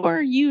who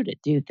are you to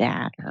do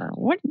that? Or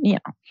what,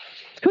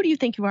 who do you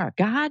think you are?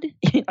 God?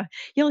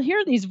 You'll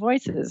hear these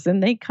voices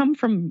and they come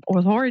from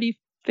authority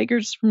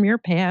figures from your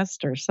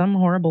past or some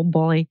horrible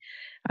bully.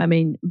 I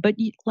mean, but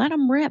you let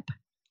them rip,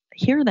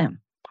 hear them,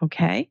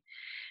 okay?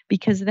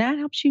 Because that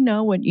helps you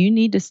know what you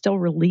need to still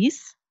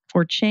release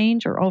or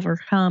change or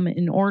overcome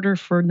in order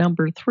for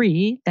number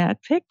 3,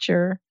 that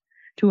picture,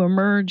 to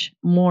emerge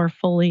more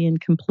fully and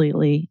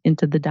completely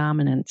into the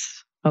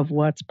dominance of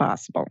what's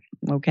possible.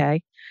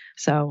 Okay.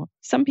 So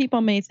some people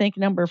may think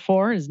number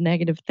 4 is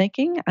negative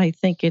thinking. I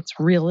think it's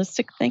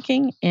realistic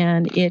thinking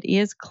and it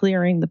is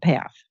clearing the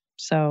path.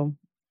 So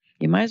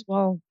you might as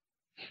well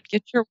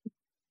get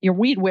your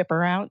weed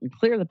whipper out and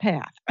clear the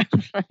path.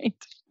 Right.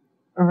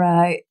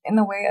 Right. In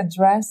a way,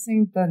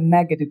 addressing the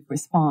negative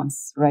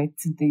response, right,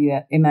 to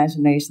the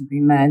imagination, the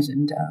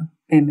imagined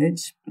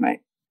image, right?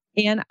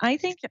 And I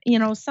think,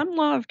 some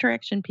law of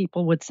attraction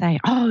people would say,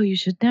 oh, you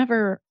should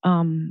never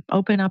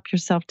open up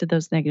yourself to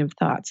those negative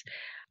thoughts.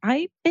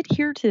 I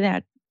adhere to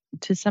that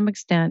to some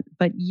extent,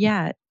 but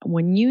yet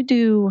when you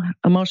do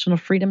emotional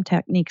freedom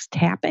techniques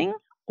tapping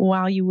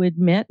while you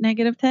admit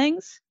negative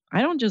things,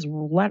 I don't just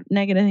let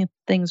negative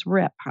things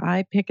rip.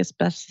 I pick a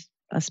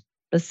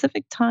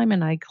specific time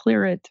and I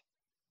clear it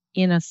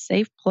in a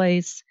safe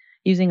place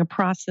using a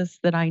process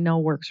that I know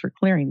works for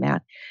clearing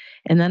that.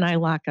 And then I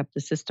lock up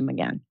the system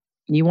again.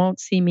 You won't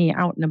see me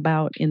out and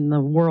about in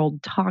the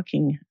world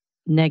talking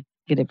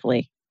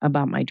negatively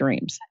about my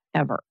dreams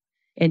ever.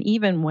 And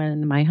even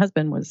when my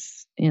husband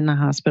was in the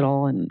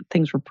hospital and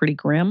things were pretty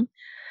grim,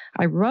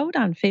 I wrote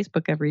on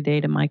Facebook every day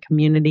to my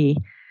community.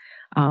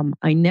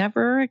 I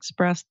never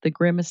expressed the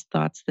grimmest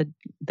thoughts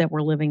that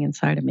were living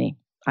inside of me.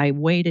 I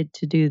waited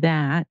to do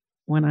that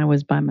when I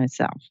was by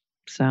myself.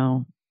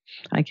 So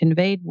I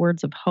conveyed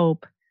words of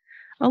hope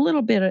a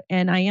little bit,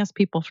 and I asked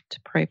people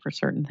to pray for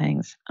certain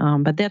things.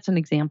 But that's an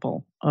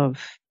example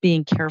of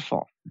being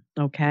careful.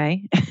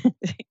 Okay.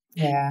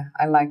 Yeah,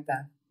 I like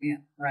that. Yeah,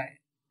 right.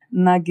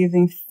 Not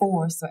giving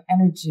force or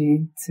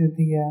energy to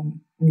the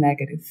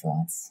negative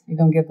thoughts. You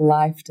don't give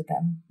life to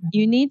them.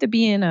 You need to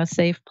be in a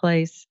safe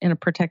place, in a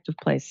protective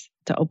place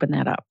to open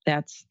that up.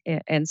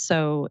 And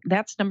so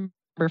that's number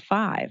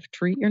 5.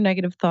 Treat your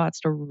negative thoughts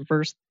to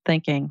reverse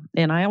thinking.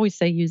 And I always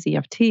say use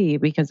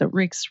EFT because it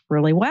works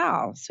really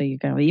well. So you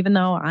go, even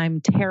though I'm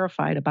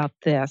terrified about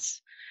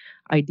this,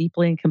 I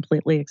deeply and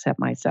completely accept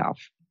myself.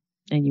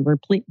 And you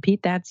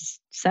repeat that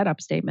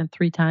setup statement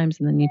 3 times,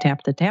 and then you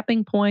tap the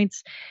tapping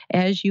points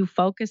as you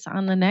focus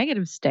on the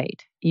negative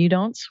state. You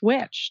don't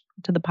switch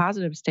to the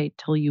positive state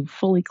till you've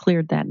fully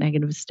cleared that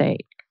negative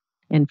state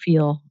and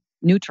feel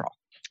neutral.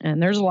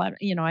 And there's a lot,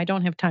 I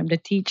don't have time to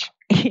teach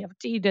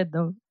EFT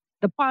to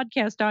the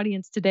podcast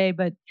audience today,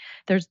 but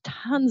there's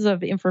tons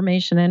of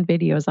information and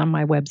videos on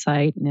my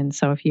website. And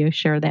so if you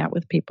share that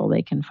with people,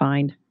 they can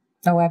find.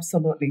 Oh,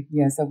 absolutely.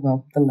 Yes, I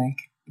will. The link.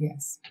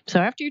 Yes. So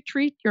after you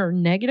treat your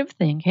negative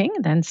thinking,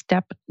 then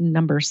step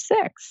number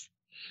 6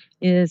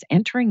 is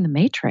entering the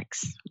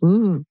matrix.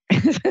 Ooh.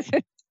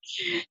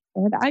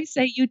 And I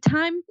say you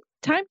time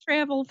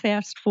travel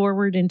fast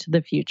forward into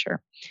the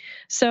future.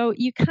 So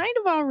you kind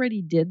of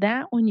already did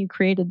that when you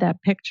created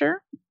that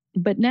picture.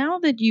 But now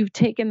that you've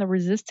taken the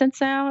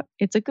resistance out,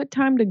 it's a good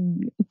time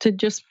to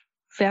just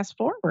fast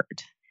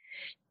forward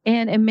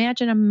and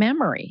imagine a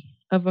memory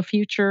of the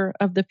future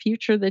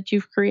that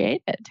you've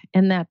created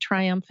and that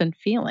triumphant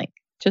feeling.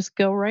 Just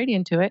go right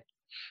into it.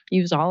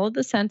 Use all of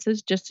the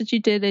senses just as you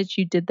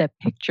did that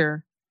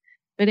picture,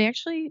 but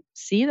actually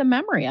see the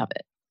memory of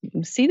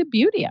it. See the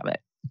beauty of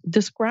it.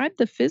 Describe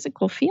the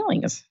physical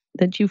feelings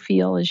that you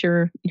feel as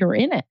you're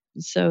in it.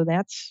 So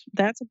that's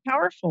a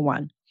powerful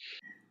one.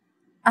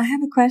 I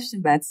have a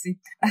question, Betsy.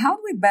 How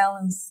do we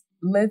balance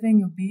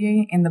living or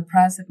being in the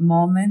present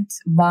moment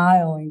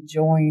while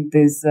enjoying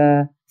these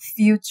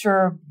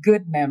future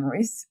good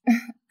memories?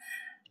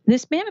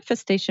 This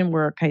manifestation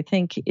work, I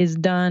think, is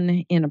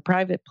done in a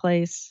private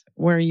place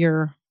where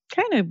you're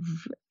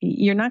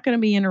not going to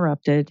be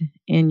interrupted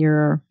and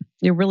you're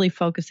really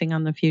focusing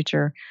on the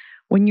future.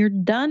 When you're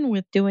done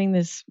with doing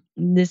this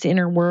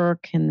inner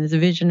work and this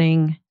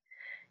visioning,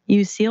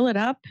 you seal it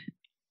up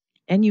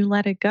and you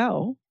let it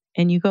go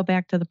and you go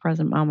back to the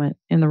present moment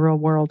in the real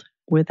world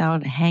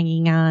without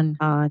hanging on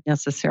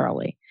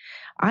necessarily.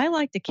 I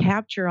like to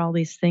capture all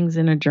these things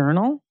in a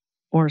journal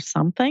or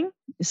something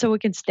so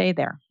it can stay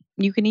there.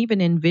 You can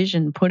even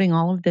envision putting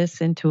all of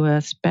this into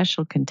a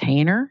special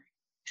container,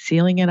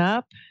 sealing it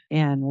up,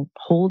 and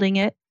holding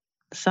it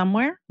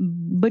somewhere.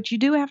 But you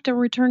do have to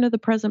return to the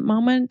present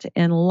moment,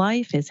 and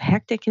life, as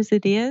hectic as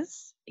it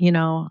is,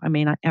 I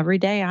mean, every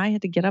day I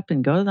had to get up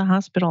and go to the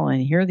hospital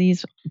and hear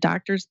these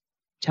doctors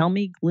tell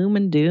me gloom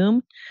and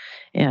doom.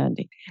 And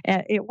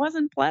it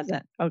wasn't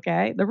pleasant.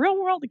 Okay. The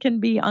real world can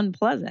be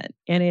unpleasant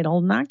and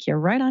it'll knock you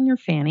right on your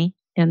fanny.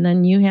 And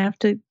then you have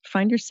to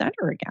find your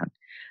center again.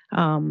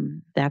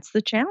 That's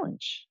the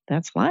challenge.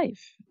 That's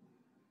life.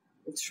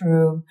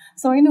 True.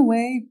 So, in a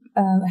way,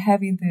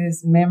 having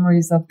these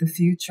memories of the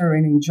future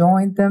and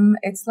enjoying them,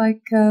 it's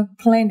like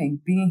planning,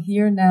 being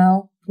here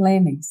now,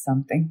 planning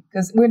something,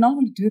 because we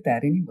normally do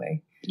that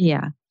anyway.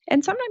 Yeah.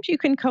 And sometimes you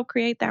can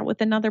co-create that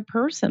with another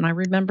person. I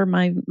remember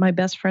my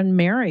best friend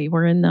Mary.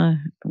 We're in the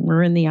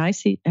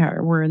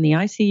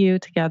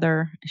ICU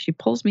together. She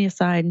pulls me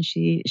aside and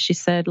she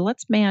said,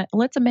 "Let's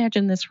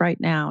imagine this right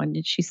now."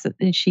 And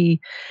she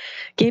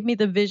gave me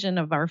the vision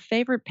of our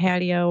favorite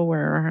patio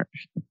where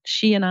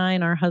she and I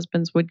and our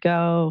husbands would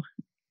go,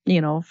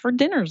 for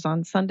dinners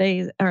on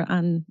Sundays or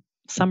on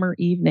summer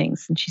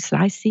evenings. And she said,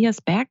 "I see us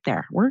back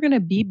there. We're going to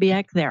be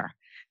back there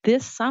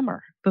this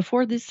summer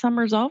before this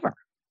summer's over.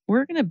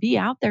 We're going to be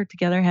out there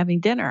together having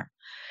dinner."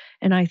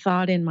 And I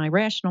thought in my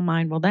rational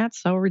mind, well, that's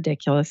so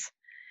ridiculous.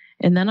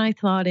 And then I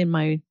thought in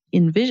my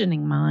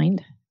envisioning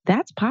mind,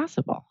 that's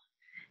possible.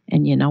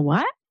 And you know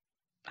what?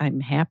 I'm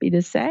happy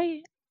to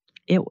say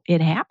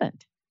it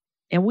happened.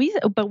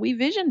 But we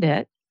visioned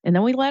it and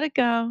then we let it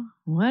go,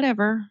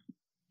 whatever.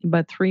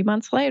 But 3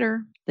 months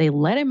later, they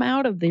let him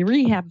out of the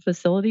rehab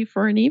facility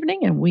for an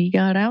evening and we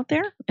got out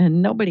there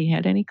and nobody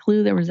had any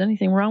clue there was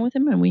anything wrong with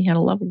him. And we had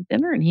a lovely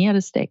dinner and he had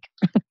a steak.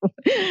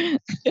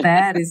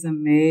 That is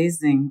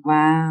amazing.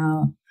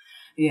 Wow.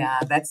 Yeah,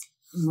 that's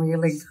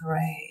really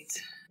great.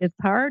 It's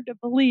hard to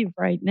believe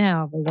right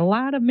now, but a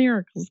lot of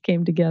miracles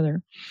came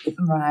together.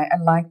 Right.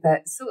 I like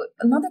that. So,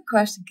 another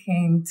question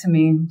came to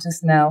me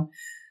just now.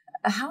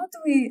 How do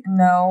we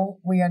know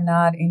we are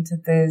not into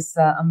this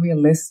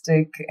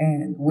unrealistic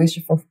and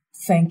wishful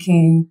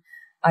thinking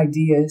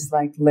ideas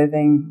like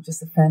living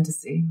just a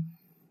fantasy?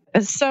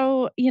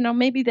 So,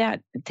 maybe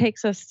that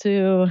takes us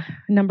to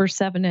number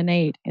 7 and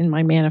 8 in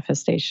my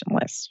manifestation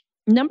list.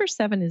 Number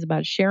 7 is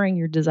about sharing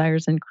your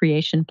desires and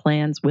creation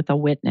plans with a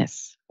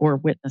witness or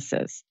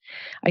witnesses.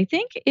 I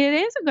think it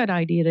is a good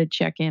idea to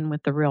check in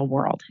with the real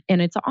world.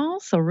 And it's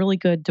also really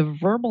good to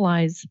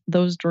verbalize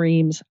those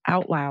dreams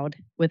out loud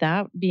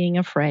without being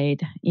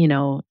afraid,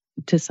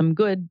 to some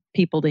good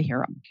people to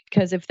hear them.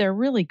 Because if they're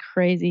really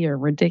crazy or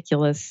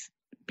ridiculous,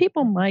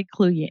 people might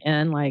clue you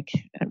in like,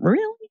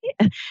 really?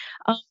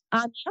 On the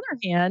other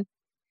hand,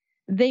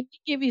 they may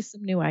give you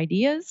some new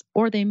ideas,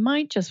 or they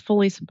might just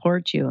fully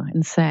support you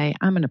and say,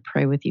 "I'm going to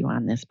pray with you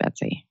on this,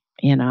 Betsy,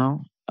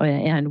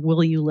 and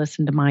will you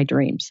listen to my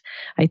dreams?"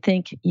 I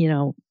think,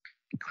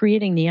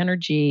 creating the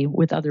energy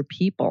with other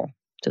people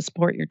to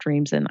support your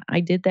dreams. And I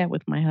did that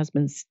with my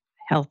husband's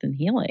health and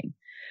healing.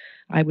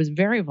 I was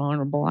very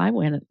vulnerable. I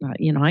went,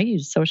 I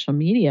used social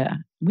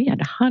media. We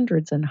had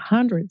hundreds and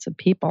hundreds of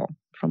people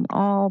from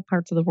all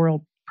parts of the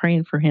world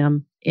praying for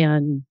him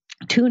and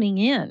tuning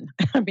in.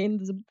 I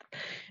mean,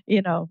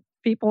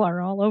 people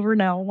are all over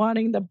now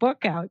wanting the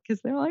book out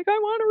because they're like, "I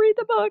want to read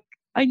the book."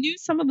 I knew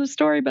some of the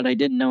story, but I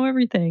didn't know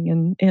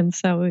everything. And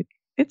so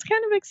it's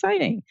kind of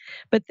exciting.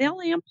 But they'll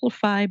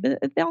amplify,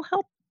 but they'll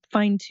help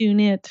fine tune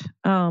it.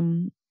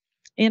 And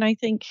I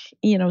think,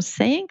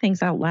 saying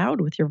things out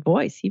loud with your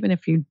voice, even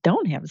if you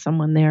don't have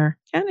someone there,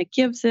 kind of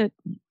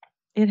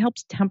it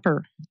helps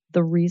temper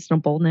the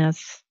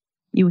reasonableness.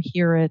 You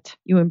hear it,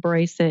 you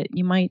embrace it,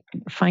 you might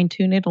fine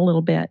tune it a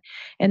little bit.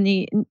 And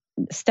the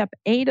step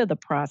 8 of the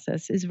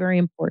process is very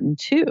important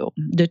too.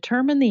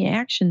 Determine the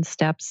action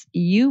steps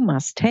you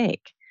must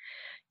take.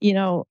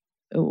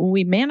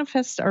 We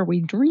manifest or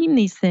we dream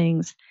these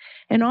things,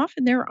 and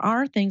often there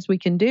are things we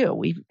can do.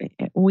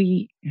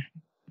 We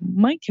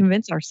might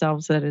convince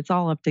ourselves that it's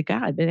all up to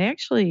God, but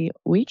actually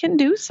we can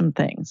do some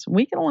things.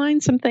 We can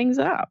line some things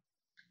up.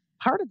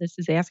 Part of this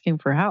is asking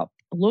for help,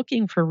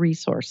 looking for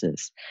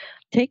resources,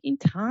 taking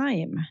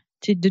time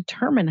to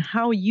determine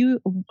how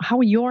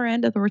your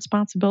end of the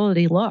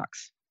responsibility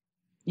looks.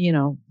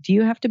 Do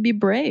you have to be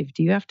brave?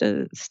 Do you have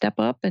to step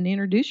up and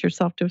introduce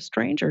yourself to a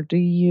stranger? Do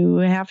you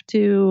have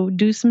to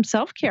do some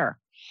self-care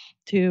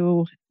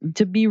to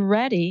be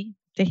ready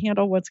to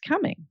handle what's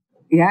coming?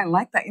 Yeah, I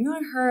like that.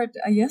 I heard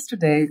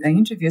yesterday, I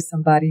interviewed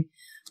somebody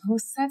who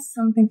said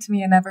something to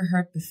me I never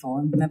heard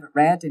before, never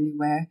read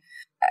anywhere.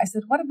 I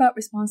said, "What about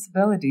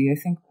responsibility? I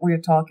think we're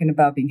talking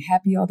about being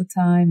happy all the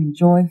time and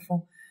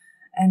joyful."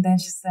 And then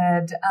she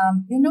said,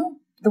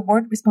 the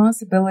word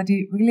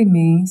responsibility really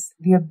means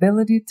the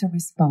ability to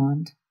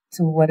respond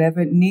to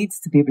whatever needs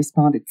to be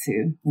responded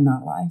to in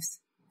our lives,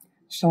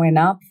 showing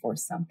up for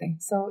something.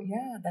 So,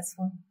 yeah, that's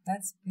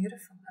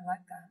beautiful. I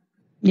like that.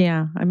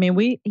 Yeah. I mean,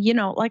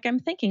 like I'm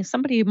thinking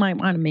somebody might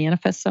want to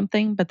manifest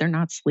something, but they're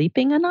not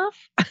sleeping enough.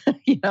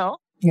 you know,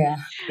 Yeah.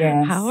 how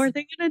Yes. are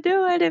they going to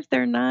do it if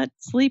they're not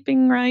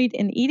sleeping right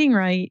and eating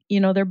right?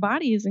 Their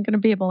body isn't going to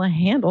be able to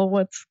handle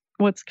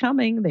what's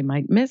coming. They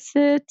might miss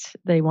it.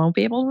 They won't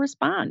be able to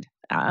respond.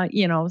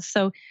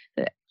 So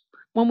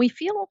when we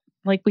feel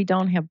like we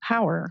don't have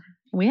power,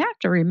 we have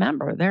to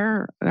remember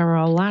there are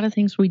a lot of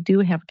things we do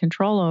have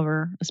control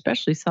over,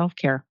 especially self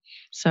care.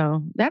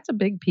 So that's a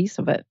big piece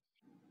of it.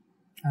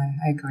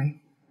 I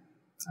agree.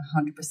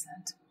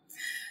 100%.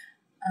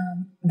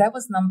 That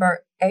was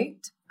number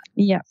 8.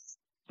 Yes.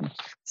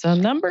 So,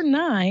 number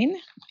 9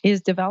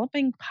 is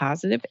developing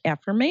positive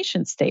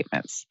affirmation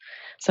statements.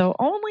 So,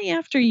 only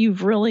after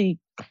you've really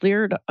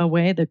cleared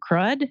away the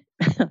crud,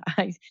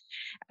 I,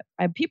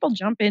 people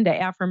jump into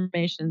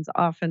affirmations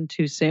often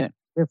too soon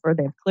before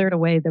they've cleared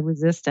away the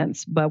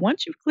resistance. But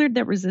once you've cleared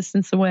that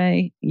resistance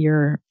away,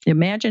 you're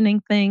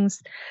imagining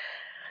things.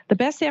 The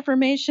best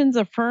affirmations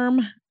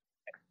affirm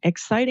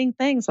exciting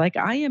things like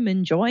I am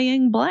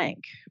enjoying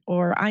blank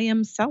or I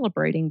am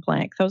celebrating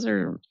blank. Those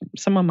are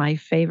some of my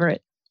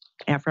favorite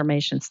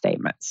affirmation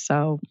statements.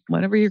 So,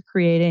 whatever you're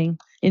creating,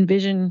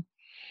 envision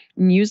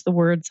and use the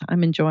words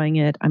I'm enjoying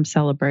it, I'm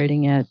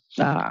celebrating it,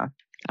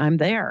 I'm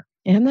there.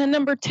 And then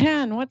number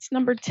 10, what's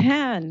number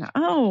 10?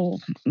 Oh,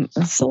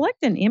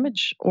 select an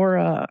image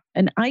or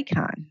an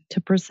icon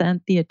to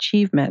present the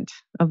achievement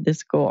of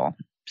this goal.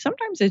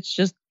 Sometimes it's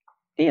just,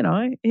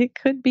 it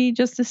could be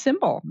just a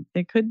symbol.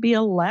 It could be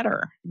a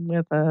letter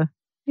with a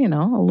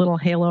little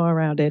halo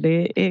around it.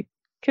 It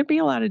could be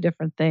a lot of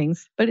different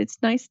things, but it's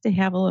nice to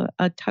have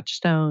a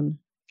touchstone,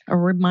 a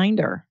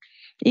reminder,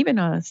 even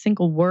a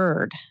single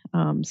word.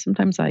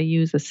 Sometimes I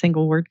use a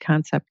single word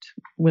concept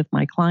with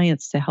my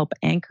clients to help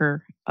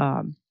anchor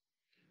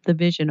the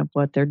vision of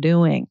what they're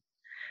doing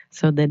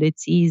so that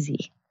it's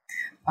easy.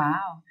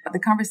 Wow. The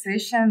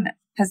conversation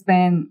has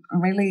been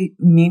really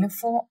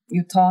meaningful.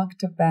 You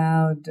talked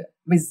about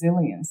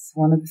resilience,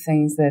 one of the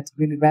things that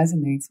really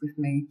resonates with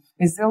me.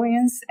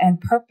 Resilience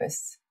and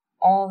purpose,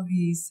 all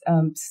these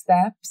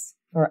steps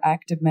for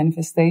active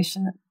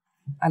manifestation.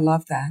 I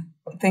love that.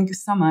 Thank you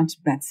so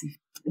much, Betsy.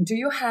 Do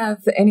you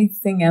have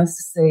anything else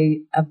to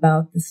say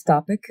about this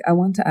topic? I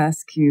want to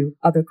ask you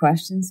other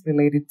questions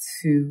related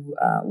to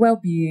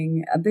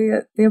well-being.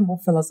 They're more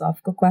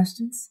philosophical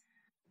questions.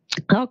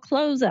 I'll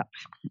close up.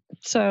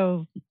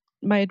 So,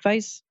 my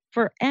advice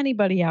for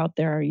anybody out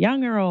there,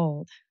 young or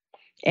old,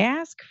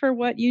 ask for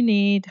what you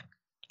need,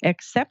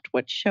 accept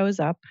what shows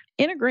up,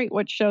 integrate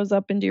what shows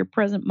up into your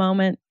present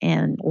moment,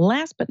 and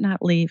last but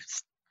not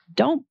least,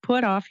 don't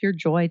put off your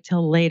joy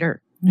till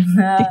later.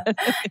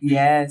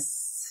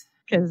 Yes.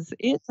 Because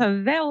it's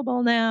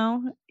available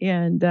now,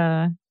 and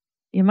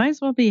you might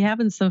as well be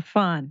having some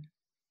fun.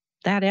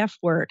 That F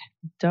word,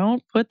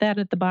 don't put that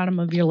at the bottom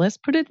of your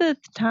list. Put it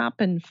at the top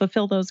and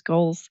fulfill those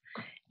goals.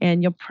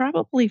 And you'll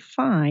probably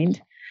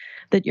find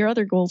that your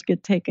other goals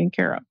get taken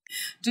care of.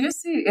 Do you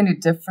see any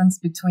difference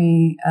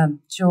between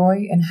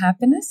joy and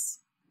happiness?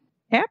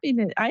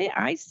 Happiness,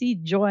 I see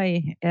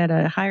joy at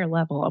a higher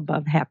level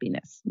above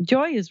happiness.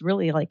 Joy is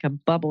really like a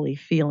bubbly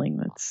feeling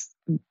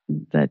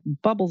that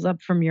bubbles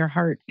up from your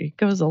heart. It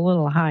goes a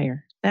little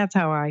higher. That's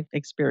how I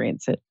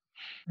experience it.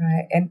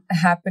 Right. And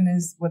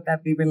happiness, would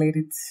that be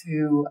related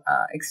to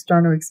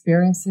external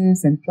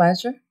experiences and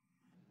pleasure?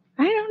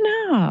 I don't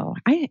know.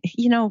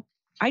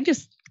 I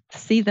just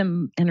see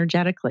them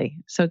energetically.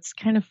 So it's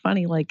kind of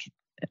funny. Like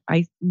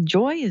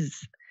joy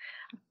is,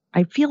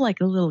 I feel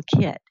like a little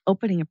kid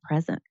opening a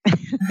present.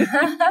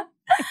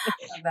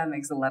 That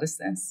makes a lot of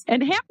sense.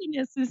 And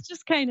happiness is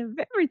just kind of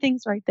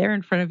everything's right there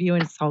in front of you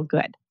and it's all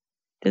good.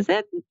 Does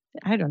that,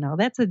 I don't know.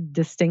 That's a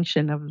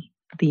distinction of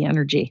the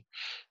energy.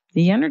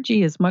 The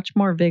energy is much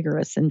more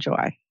vigorous in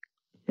joy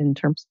in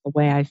terms of the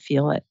way I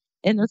feel it.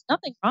 And there's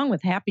nothing wrong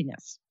with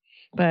happiness,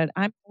 but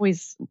I'm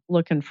always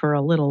looking for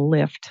a little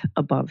lift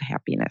above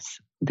happiness.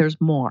 There's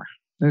more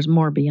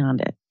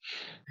beyond it.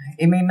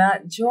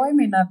 Joy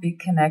may not be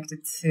connected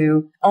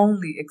to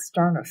only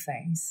external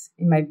things.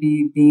 It might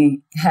be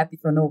being happy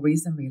for no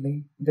reason,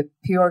 really. The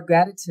pure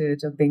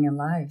gratitude of being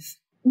alive.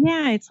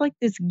 Yeah, it's like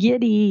this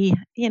giddy,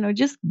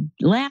 just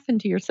laughing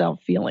to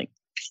yourself feeling.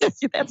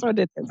 That's what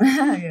it is.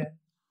 Yeah.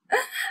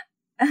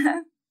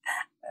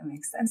 That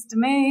makes sense to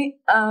me.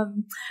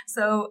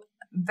 So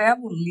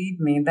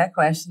that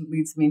question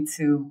leads me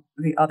to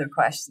the other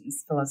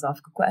questions,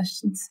 philosophical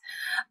questions.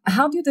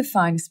 How do you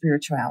define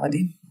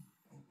spirituality?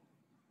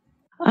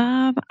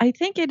 I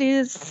think it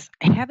is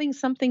having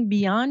something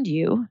beyond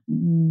you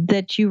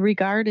that you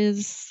regard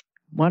as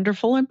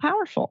wonderful and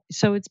powerful.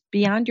 So it's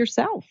beyond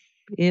yourself.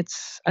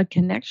 It's a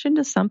connection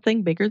to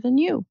something bigger than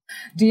you.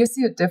 Do you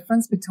see a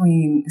difference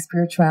between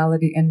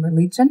spirituality and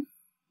religion?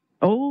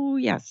 Oh,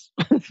 yes.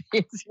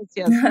 yes.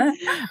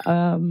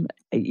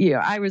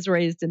 I was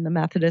raised in the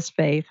Methodist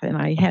faith and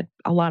I had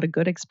a lot of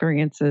good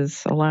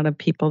experiences. A lot of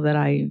people that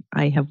I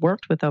have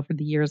worked with over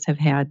the years have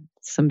had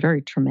some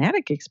very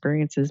traumatic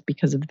experiences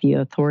because of the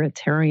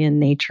authoritarian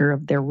nature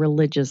of their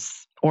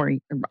religious or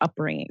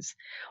upbringings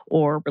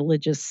or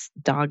religious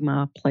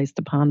dogma placed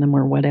upon them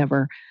or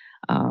whatever.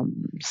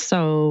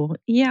 So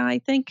yeah, I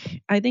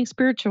think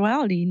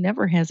spirituality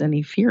never has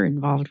any fear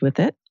involved with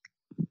it.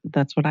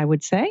 That's what I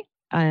would say.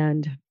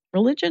 And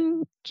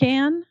religion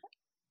can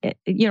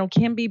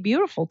be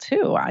beautiful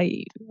too.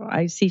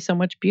 I see so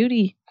much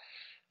beauty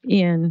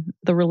in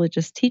the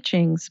religious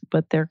teachings,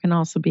 but there can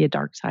also be a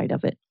dark side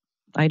of it.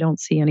 I don't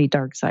see any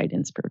dark side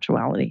in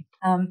spirituality.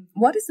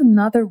 What is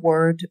another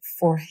word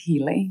for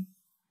healing?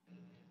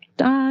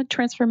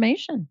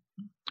 Transformation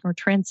or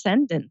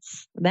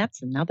transcendence.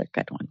 That's another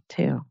good one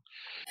too.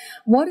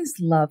 What is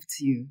love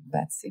to you,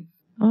 Betsy?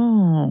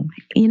 Oh,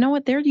 you know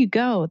what? There you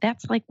go.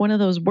 That's like one of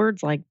those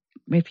words, like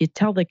if you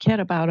tell the kid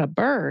about a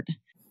bird.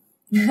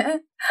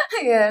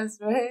 Yes,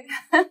 right?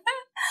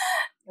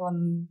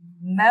 You'll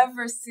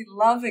never see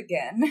love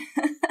again.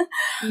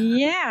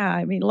 Yeah,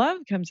 I mean, love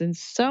comes in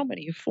so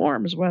many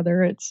forms,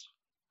 whether it's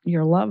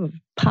your love of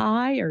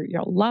pie or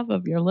your love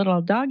of your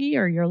little doggy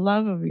or your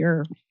love of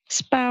your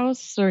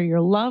spouse or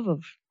your love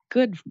of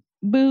good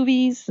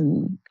movies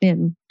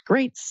and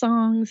great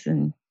songs.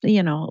 And,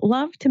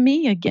 love to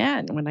me,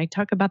 again, when I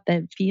talk about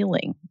that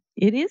feeling,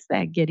 it is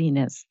that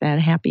giddiness, that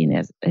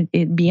happiness,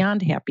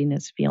 beyond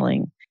happiness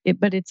feeling.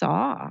 But it's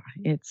awe,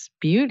 it's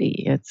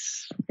beauty,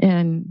 it's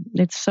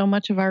so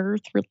much of our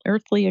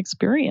earthly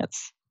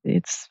experience.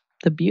 It's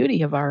the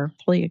beauty of our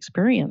play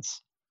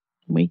experience.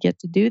 We get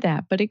to do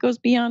that, but it goes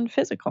beyond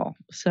physical.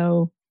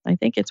 So I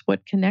think it's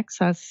what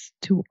connects us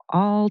to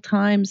all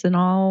times and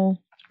all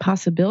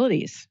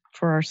possibilities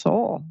for our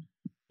soul.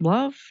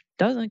 Love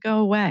doesn't go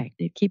away,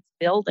 it keeps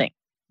building.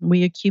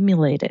 We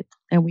accumulate it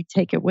and we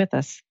take it with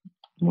us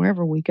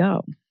wherever we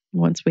go.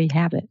 Once we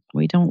have it,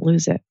 we don't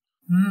lose it.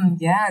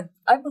 Yeah,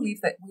 I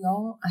believe that we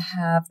all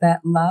have that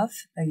love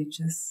that you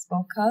just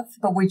spoke of,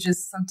 but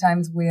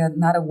sometimes we are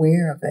not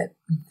aware of it.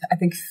 I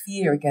think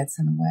fear gets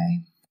in the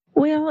way.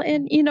 Well,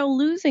 and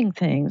losing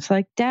things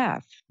like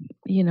death,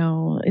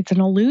 it's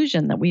an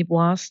illusion that we've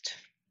lost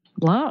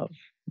love.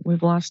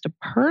 We've lost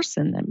a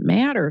person that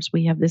matters.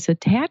 We have this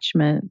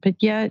attachment, but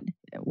yet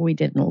we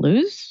didn't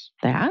lose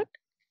that.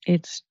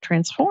 It's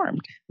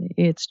transformed,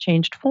 it's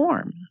changed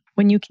form.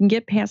 When you can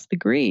get past the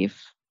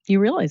grief, you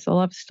realize the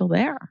love's still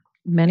there.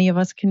 Many of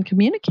us can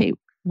communicate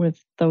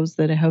with those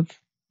that have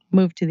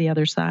moved to the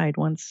other side.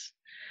 Once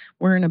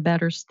we're in a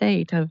better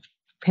state of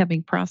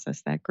having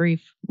processed that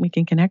grief, we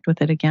can connect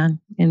with it again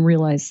and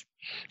realize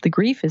the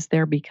grief is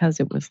there because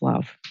it was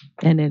love,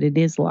 and it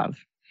is love.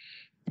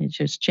 It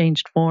just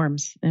changed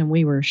forms, and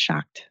we were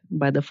shocked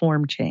by the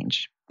form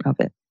change of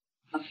it.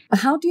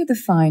 How do you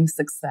define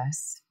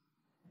success?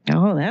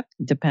 Oh, that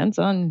depends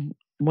on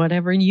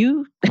whatever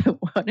you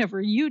whatever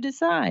you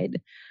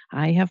decide.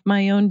 I have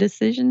my own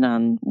decision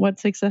on what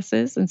success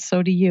is, and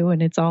so do you,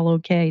 and it's all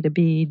okay to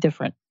be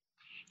different.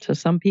 So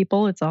some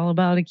people it's all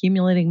about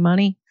accumulating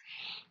money.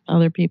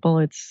 Other people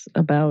it's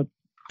about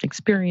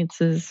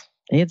experiences.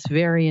 It's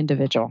very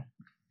individual.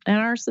 And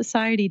our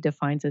society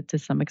defines it to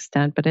some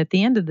extent, but at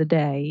the end of the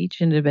day,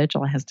 each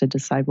individual has to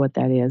decide what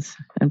that is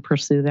and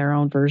pursue their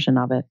own version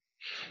of it.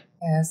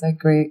 Yes, I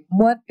agree.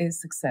 What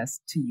is success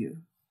to you?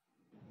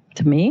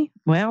 To me,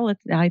 well,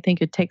 I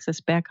think it takes us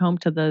back home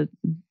to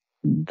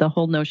the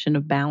whole notion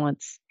of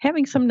balance,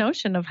 having some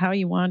notion of how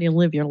you want to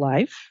live your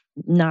life,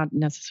 not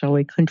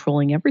necessarily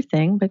controlling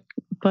everything,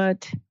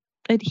 but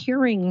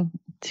adhering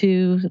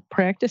to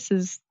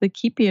practices that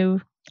keep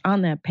you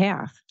on that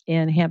path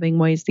and having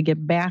ways to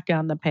get back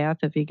on the path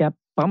if you got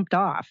bumped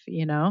off,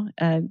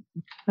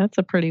 that's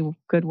a pretty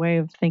good way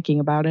of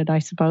thinking about it, I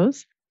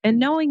suppose. And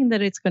knowing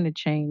that it's going to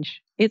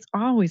change, it's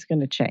always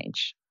going to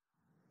change.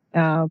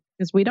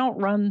 Because we don't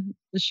run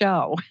the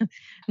show.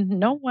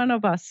 No one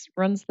of us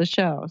runs the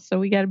show. So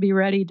we got to be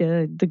ready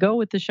to go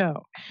with the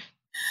show.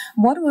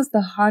 What was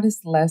the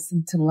hardest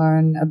lesson to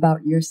learn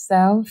about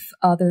yourself,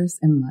 others,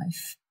 and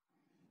life?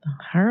 The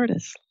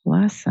hardest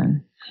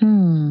lesson?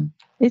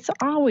 It's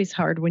always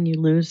hard when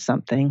you lose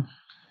something.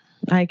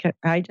 I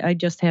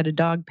just had a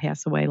dog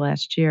pass away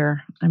last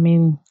year. I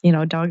mean,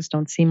 dogs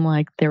don't seem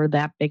like they're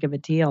that big of a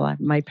deal.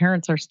 My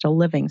parents are still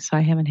living, so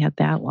I haven't had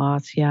that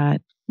loss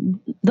yet.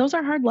 Those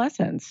are hard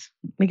lessons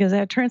because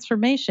that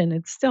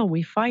transformation,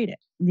 we fight it.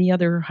 The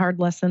other hard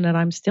lesson that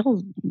I'm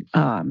still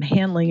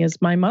handling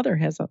is my mother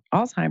has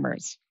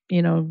Alzheimer's.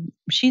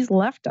 She's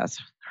left us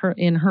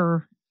in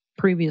her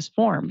previous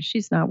form.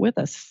 She's not with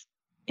us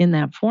in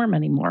that form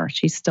anymore.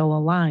 She's still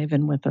alive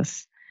and with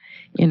us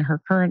in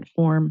her current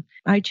form.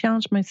 I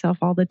challenge myself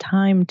all the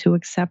time to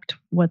accept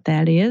what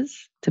that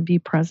is, to be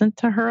present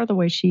to her the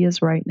way she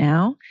is right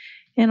now,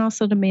 and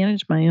also to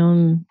manage my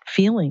own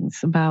feelings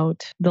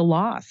about the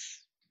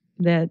loss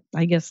that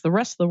I guess the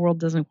rest of the world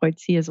doesn't quite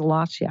see as a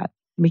loss yet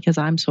because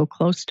I'm so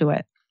close to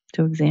it,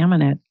 to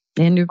examine it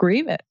and to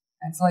grieve it.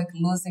 It's like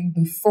losing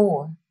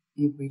before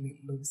you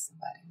really lose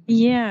somebody.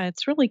 Yeah,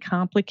 it's really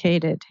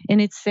complicated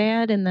and it's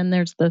sad. And then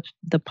there's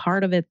the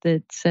part of it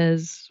that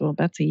says, well,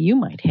 Betsy, you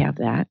might have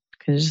that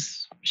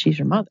because she's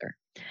your mother.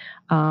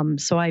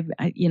 So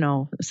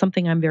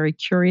something I'm very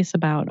curious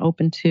about,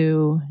 open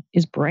to,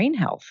 is brain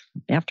health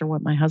after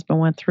what my husband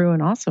went through,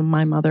 and also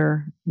my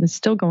mother is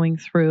still going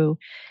through,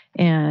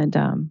 and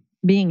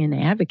being an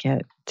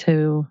advocate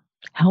to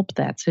help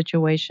that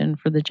situation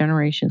for the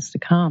generations to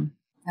come.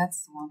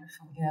 That's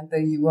wonderful. Yeah,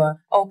 that you are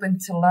open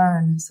to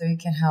learn so you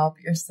can help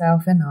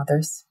yourself and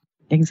others.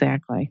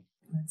 Exactly.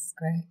 That's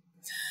great.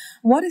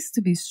 What is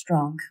to be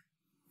strong?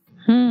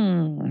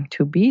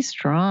 To be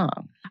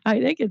strong,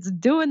 I think it's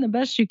doing the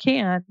best you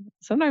can.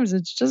 Sometimes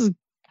it's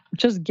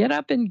just get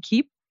up and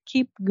keep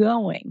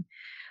going.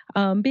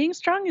 Being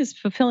strong is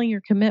fulfilling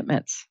your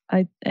commitments.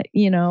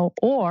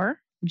 Or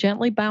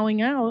gently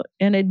bowing out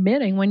and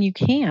admitting when you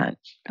can't.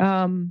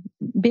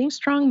 Being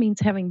strong means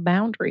having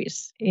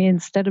boundaries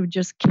instead of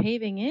just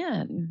caving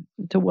in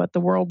to what the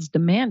world's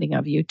demanding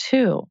of you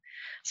too.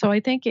 So I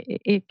think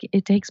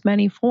it takes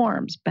many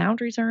forms.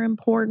 Boundaries are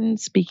important.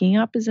 Speaking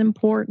up is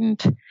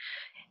important,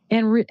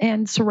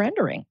 and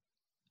surrendering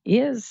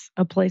is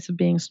a place of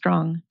being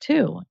strong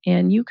too.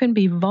 And you can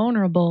be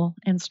vulnerable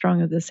and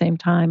strong at the same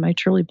time. I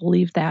truly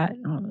believe that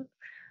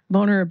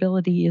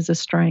vulnerability is a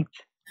strength.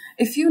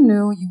 If you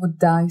knew you would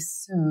die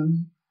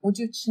soon, would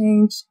you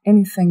change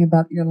anything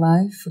about your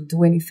life or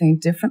do anything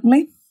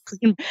differently?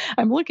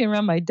 I'm looking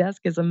around, my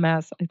desk is a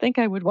mess. I think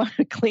I would want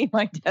to clean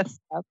my desk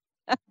up.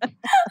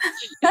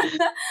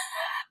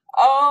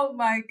 Oh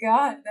my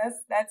God,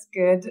 that's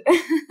good.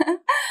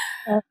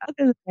 Other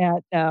than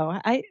that, no.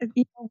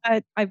 You know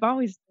what? I've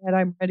always said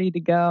I'm ready to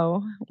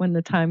go when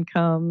the time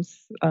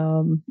comes,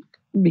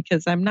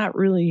 because I'm not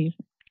really.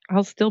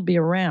 I'll still be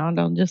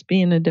around. I'll just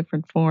be in a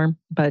different form.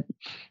 But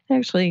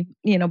actually,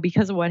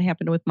 because of what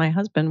happened with my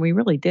husband, we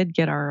really did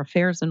get our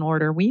affairs in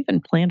order. We even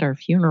planned our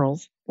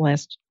funerals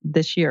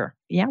this year.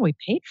 Yeah, we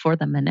paid for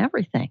them and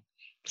everything,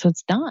 so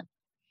it's done.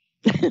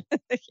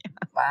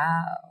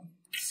 Wow.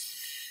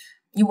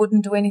 You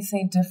wouldn't do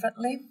anything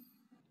differently?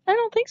 I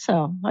don't think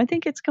so. I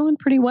think it's going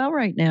pretty well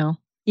right now.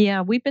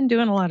 Yeah, we've been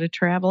doing a lot of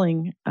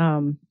traveling.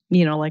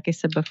 Like I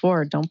said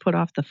before, don't put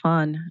off the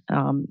fun.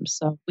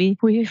 So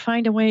we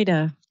find a way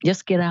to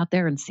just get out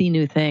there and see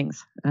new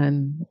things.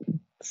 And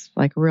it's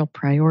like a real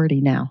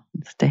priority now,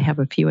 is to have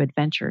a few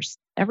adventures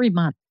every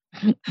month.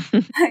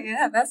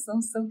 Yeah, that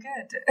sounds so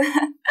good.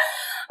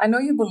 I know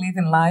you believe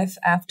in life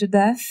after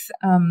death,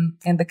 and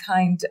the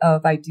kind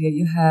of idea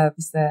you have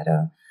is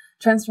that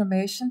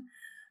transformation.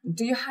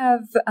 Do you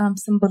have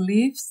some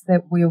beliefs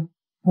that we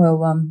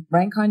will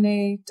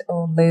reincarnate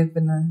or live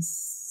in a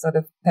sort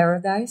of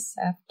paradise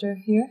after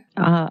here?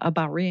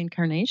 About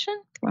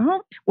reincarnation?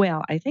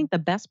 Well, I think the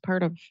best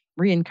part of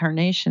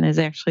reincarnation is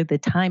actually the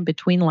time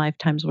between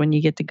lifetimes when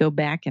you get to go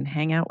back and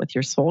hang out with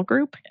your soul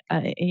group.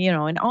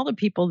 And all the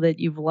people that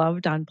you've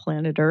loved on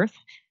planet Earth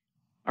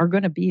are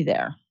going to be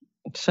there.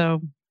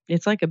 So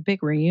it's like a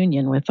big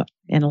reunion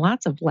and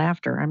lots of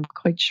laughter. I'm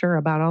quite sure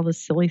about all the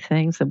silly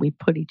things that we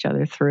put each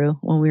other through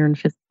when we were in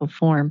physical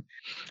form.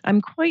 I'm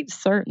quite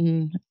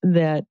certain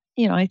that,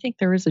 I think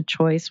there is a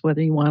choice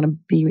whether you want to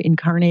be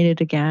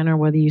incarnated again or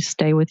whether you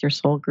stay with your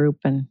soul group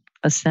and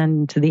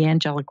ascend to the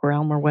angelic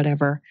realm or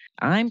whatever.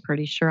 I'm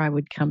pretty sure I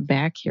would come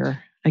back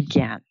here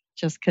again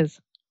just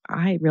because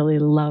I really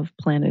love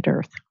planet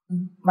Earth.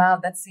 Wow,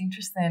 that's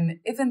interesting.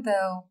 Even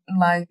though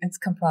life is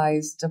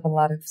comprised of a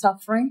lot of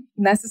suffering,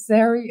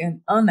 necessary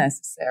and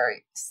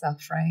unnecessary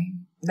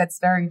suffering, that's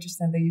very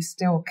interesting that you're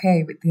still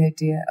okay with the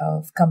idea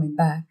of coming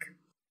back.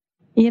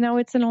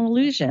 It's an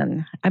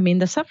illusion. I mean,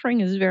 the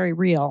suffering is very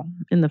real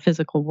in the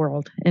physical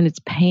world, and it's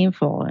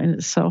painful and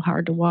it's so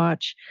hard to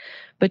watch.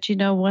 But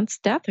once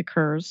death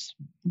occurs,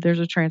 there's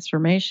a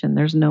transformation.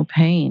 There's no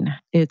pain.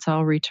 It's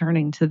all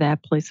returning to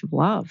that place of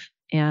love,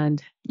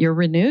 and you're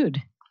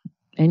renewed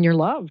and you're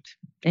loved,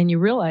 and you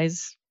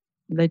realize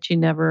that you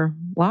never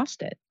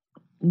lost it.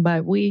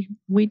 But we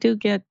do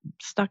get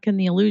stuck in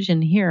the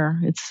illusion here.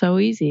 It's so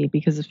easy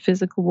because the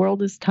physical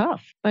world is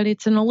tough, but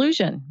it's an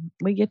illusion.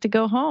 We get to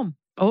go home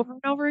over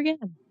and over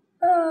again.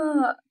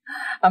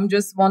 I'm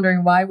just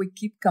wondering why we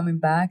keep coming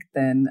back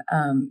then,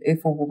 if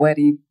we've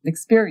already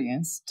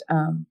experienced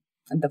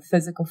the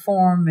physical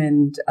form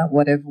and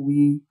whatever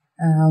we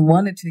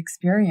wanted to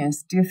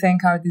experience. Do you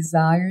think our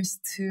desires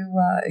to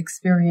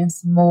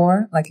experience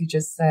more, like you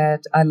just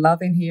said, I love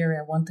it here,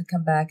 I want to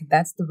come back,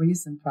 that's the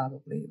reason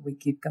probably we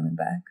keep coming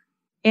back?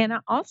 And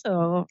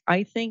also,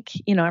 I think,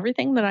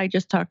 everything that I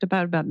just talked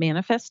about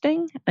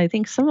manifesting, I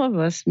think some of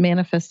us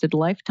manifested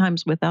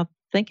lifetimes without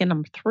thinking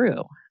them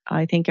through.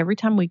 I think every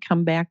time we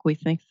come back, we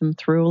think them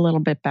through a little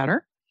bit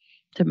better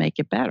to make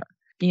it better.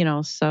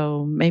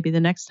 So maybe the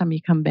next time you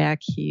come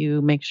back,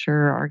 you make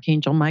sure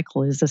Archangel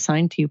Michael is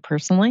assigned to you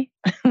personally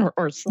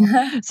or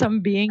some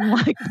being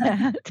like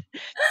that.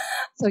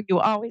 So you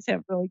always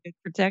have really good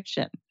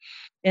protection.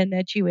 And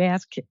that you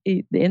ask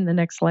in the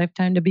next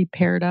lifetime to be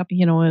paired up,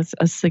 as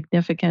a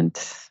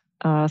significant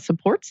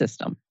support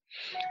system.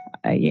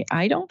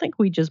 I don't think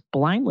we just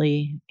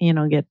blindly,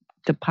 get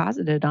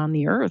deposited on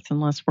the earth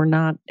unless we're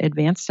not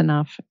advanced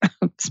enough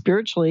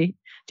spiritually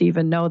to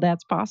even know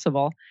that's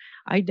possible.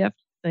 I definitely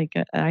think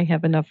I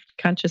have enough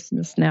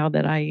consciousness now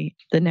that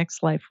the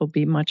next life will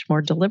be much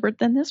more deliberate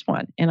than this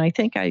one. And I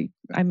think I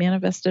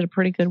manifested a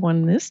pretty good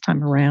one this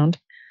time around.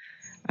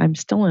 I'm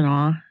still in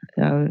awe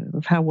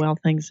of how well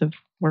things have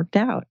worked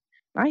out.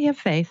 I have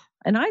faith,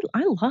 and I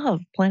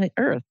love planet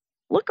Earth.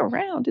 Look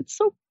around; it's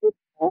so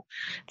beautiful,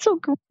 it's so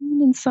green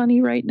and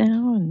sunny right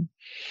now, and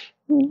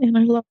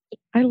I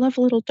love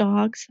little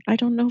dogs. I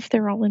don't know if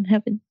they're all in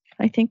heaven.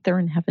 I think they're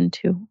in heaven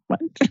too.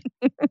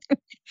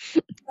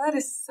 That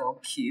is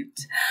so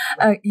cute.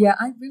 Yeah,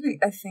 I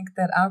think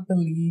that our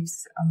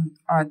beliefs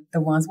are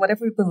the ones,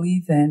 whatever we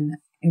believe in,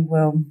 it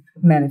will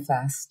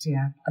manifest.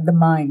 Yeah. The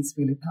mind is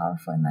really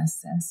powerful in that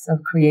sense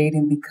of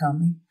creating,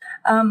 becoming.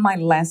 My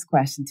last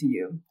question to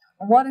you.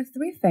 What are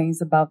 3 things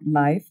about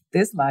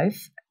this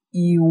life,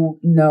 you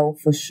know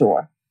for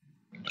sure?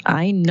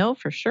 I know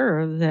for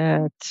sure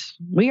that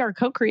we are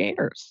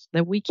co-creators,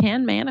 that we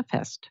can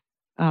manifest,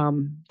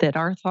 that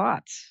our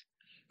thoughts,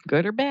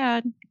 good or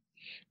bad,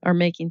 are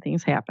making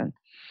things happen.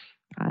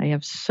 I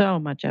have so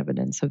much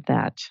evidence of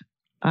that.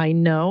 I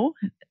know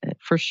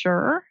for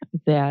sure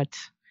that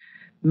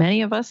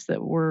many of us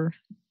that we're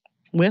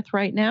with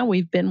right now,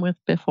 we've been with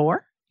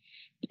before,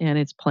 and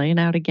it's playing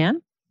out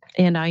again.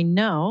 And I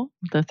know,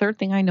 the third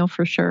thing I know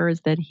for sure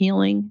is that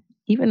healing,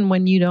 even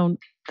when you don't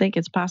think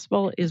it's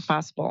possible, is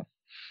possible.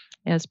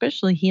 And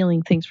especially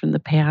healing things from the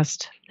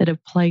past that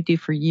have plagued you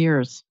for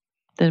years,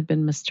 that have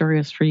been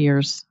mysterious for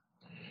years,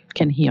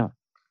 can heal.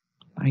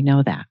 I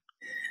know that.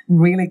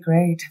 Really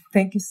great.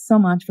 Thank you so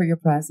much for your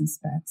presence,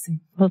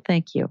 Betsy. Well,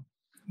 thank you.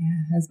 Yeah,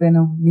 it has been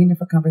a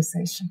meaningful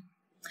conversation.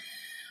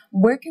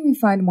 Where can we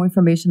find more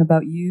information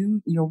about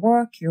you, your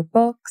work, your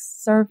books,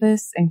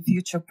 service, and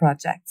future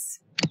projects?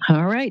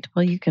 All right.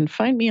 Well, you can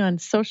find me on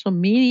social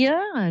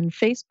media, on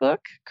Facebook.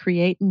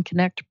 Create and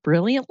Connect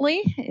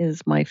Brilliantly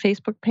is my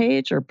Facebook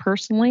page, or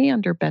personally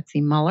under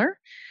Betsy Muller.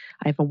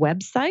 I have a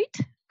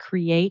website,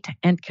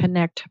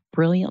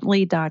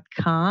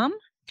 createandconnectbrilliantly.com.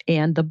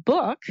 And the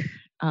book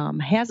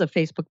has a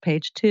Facebook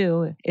page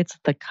too. It's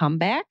The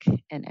Comeback,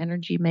 an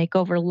Energy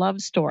Makeover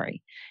Love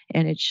Story.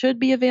 And it should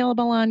be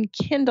available on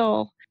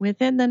Kindle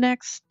within the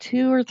next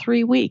 2 or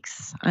 3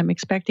 weeks, I'm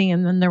expecting.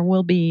 And then there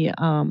will be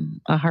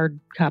a hard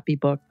copy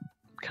book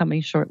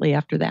coming shortly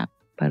after that,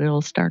 but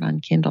it'll start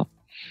on Kindle.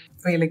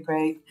 Really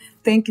great.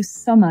 Thank you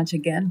so much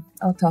again.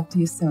 I'll talk to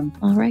you soon.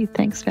 All right.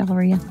 Thanks,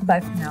 Valeria.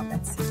 Bye for now,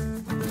 Betsy.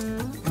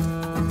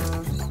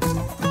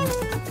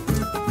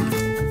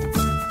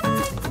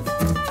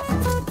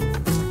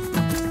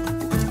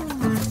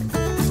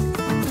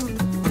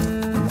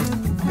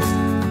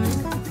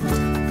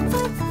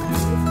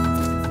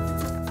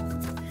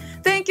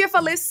 Thank you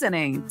for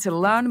listening. To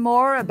learn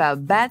more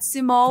about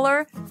Betsy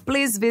Muller,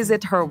 please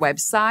visit her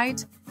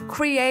website,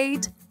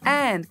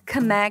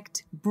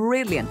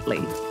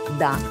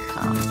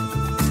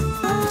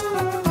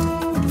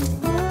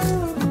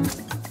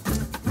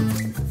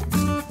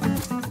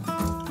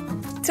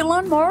 To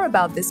learn more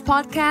about this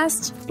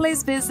podcast,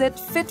 please visit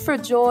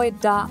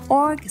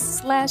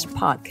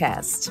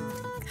fitforjoy.org/podcast.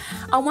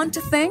 I want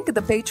to thank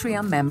the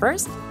Patreon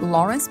members,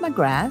 Lawrence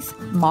McGrath,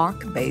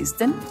 Mark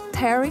Basden,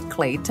 Terry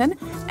Clayton,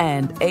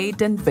 and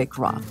Aidan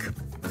Vickrock.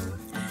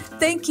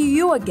 Thank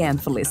you again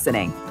for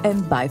listening,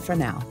 and bye for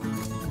now.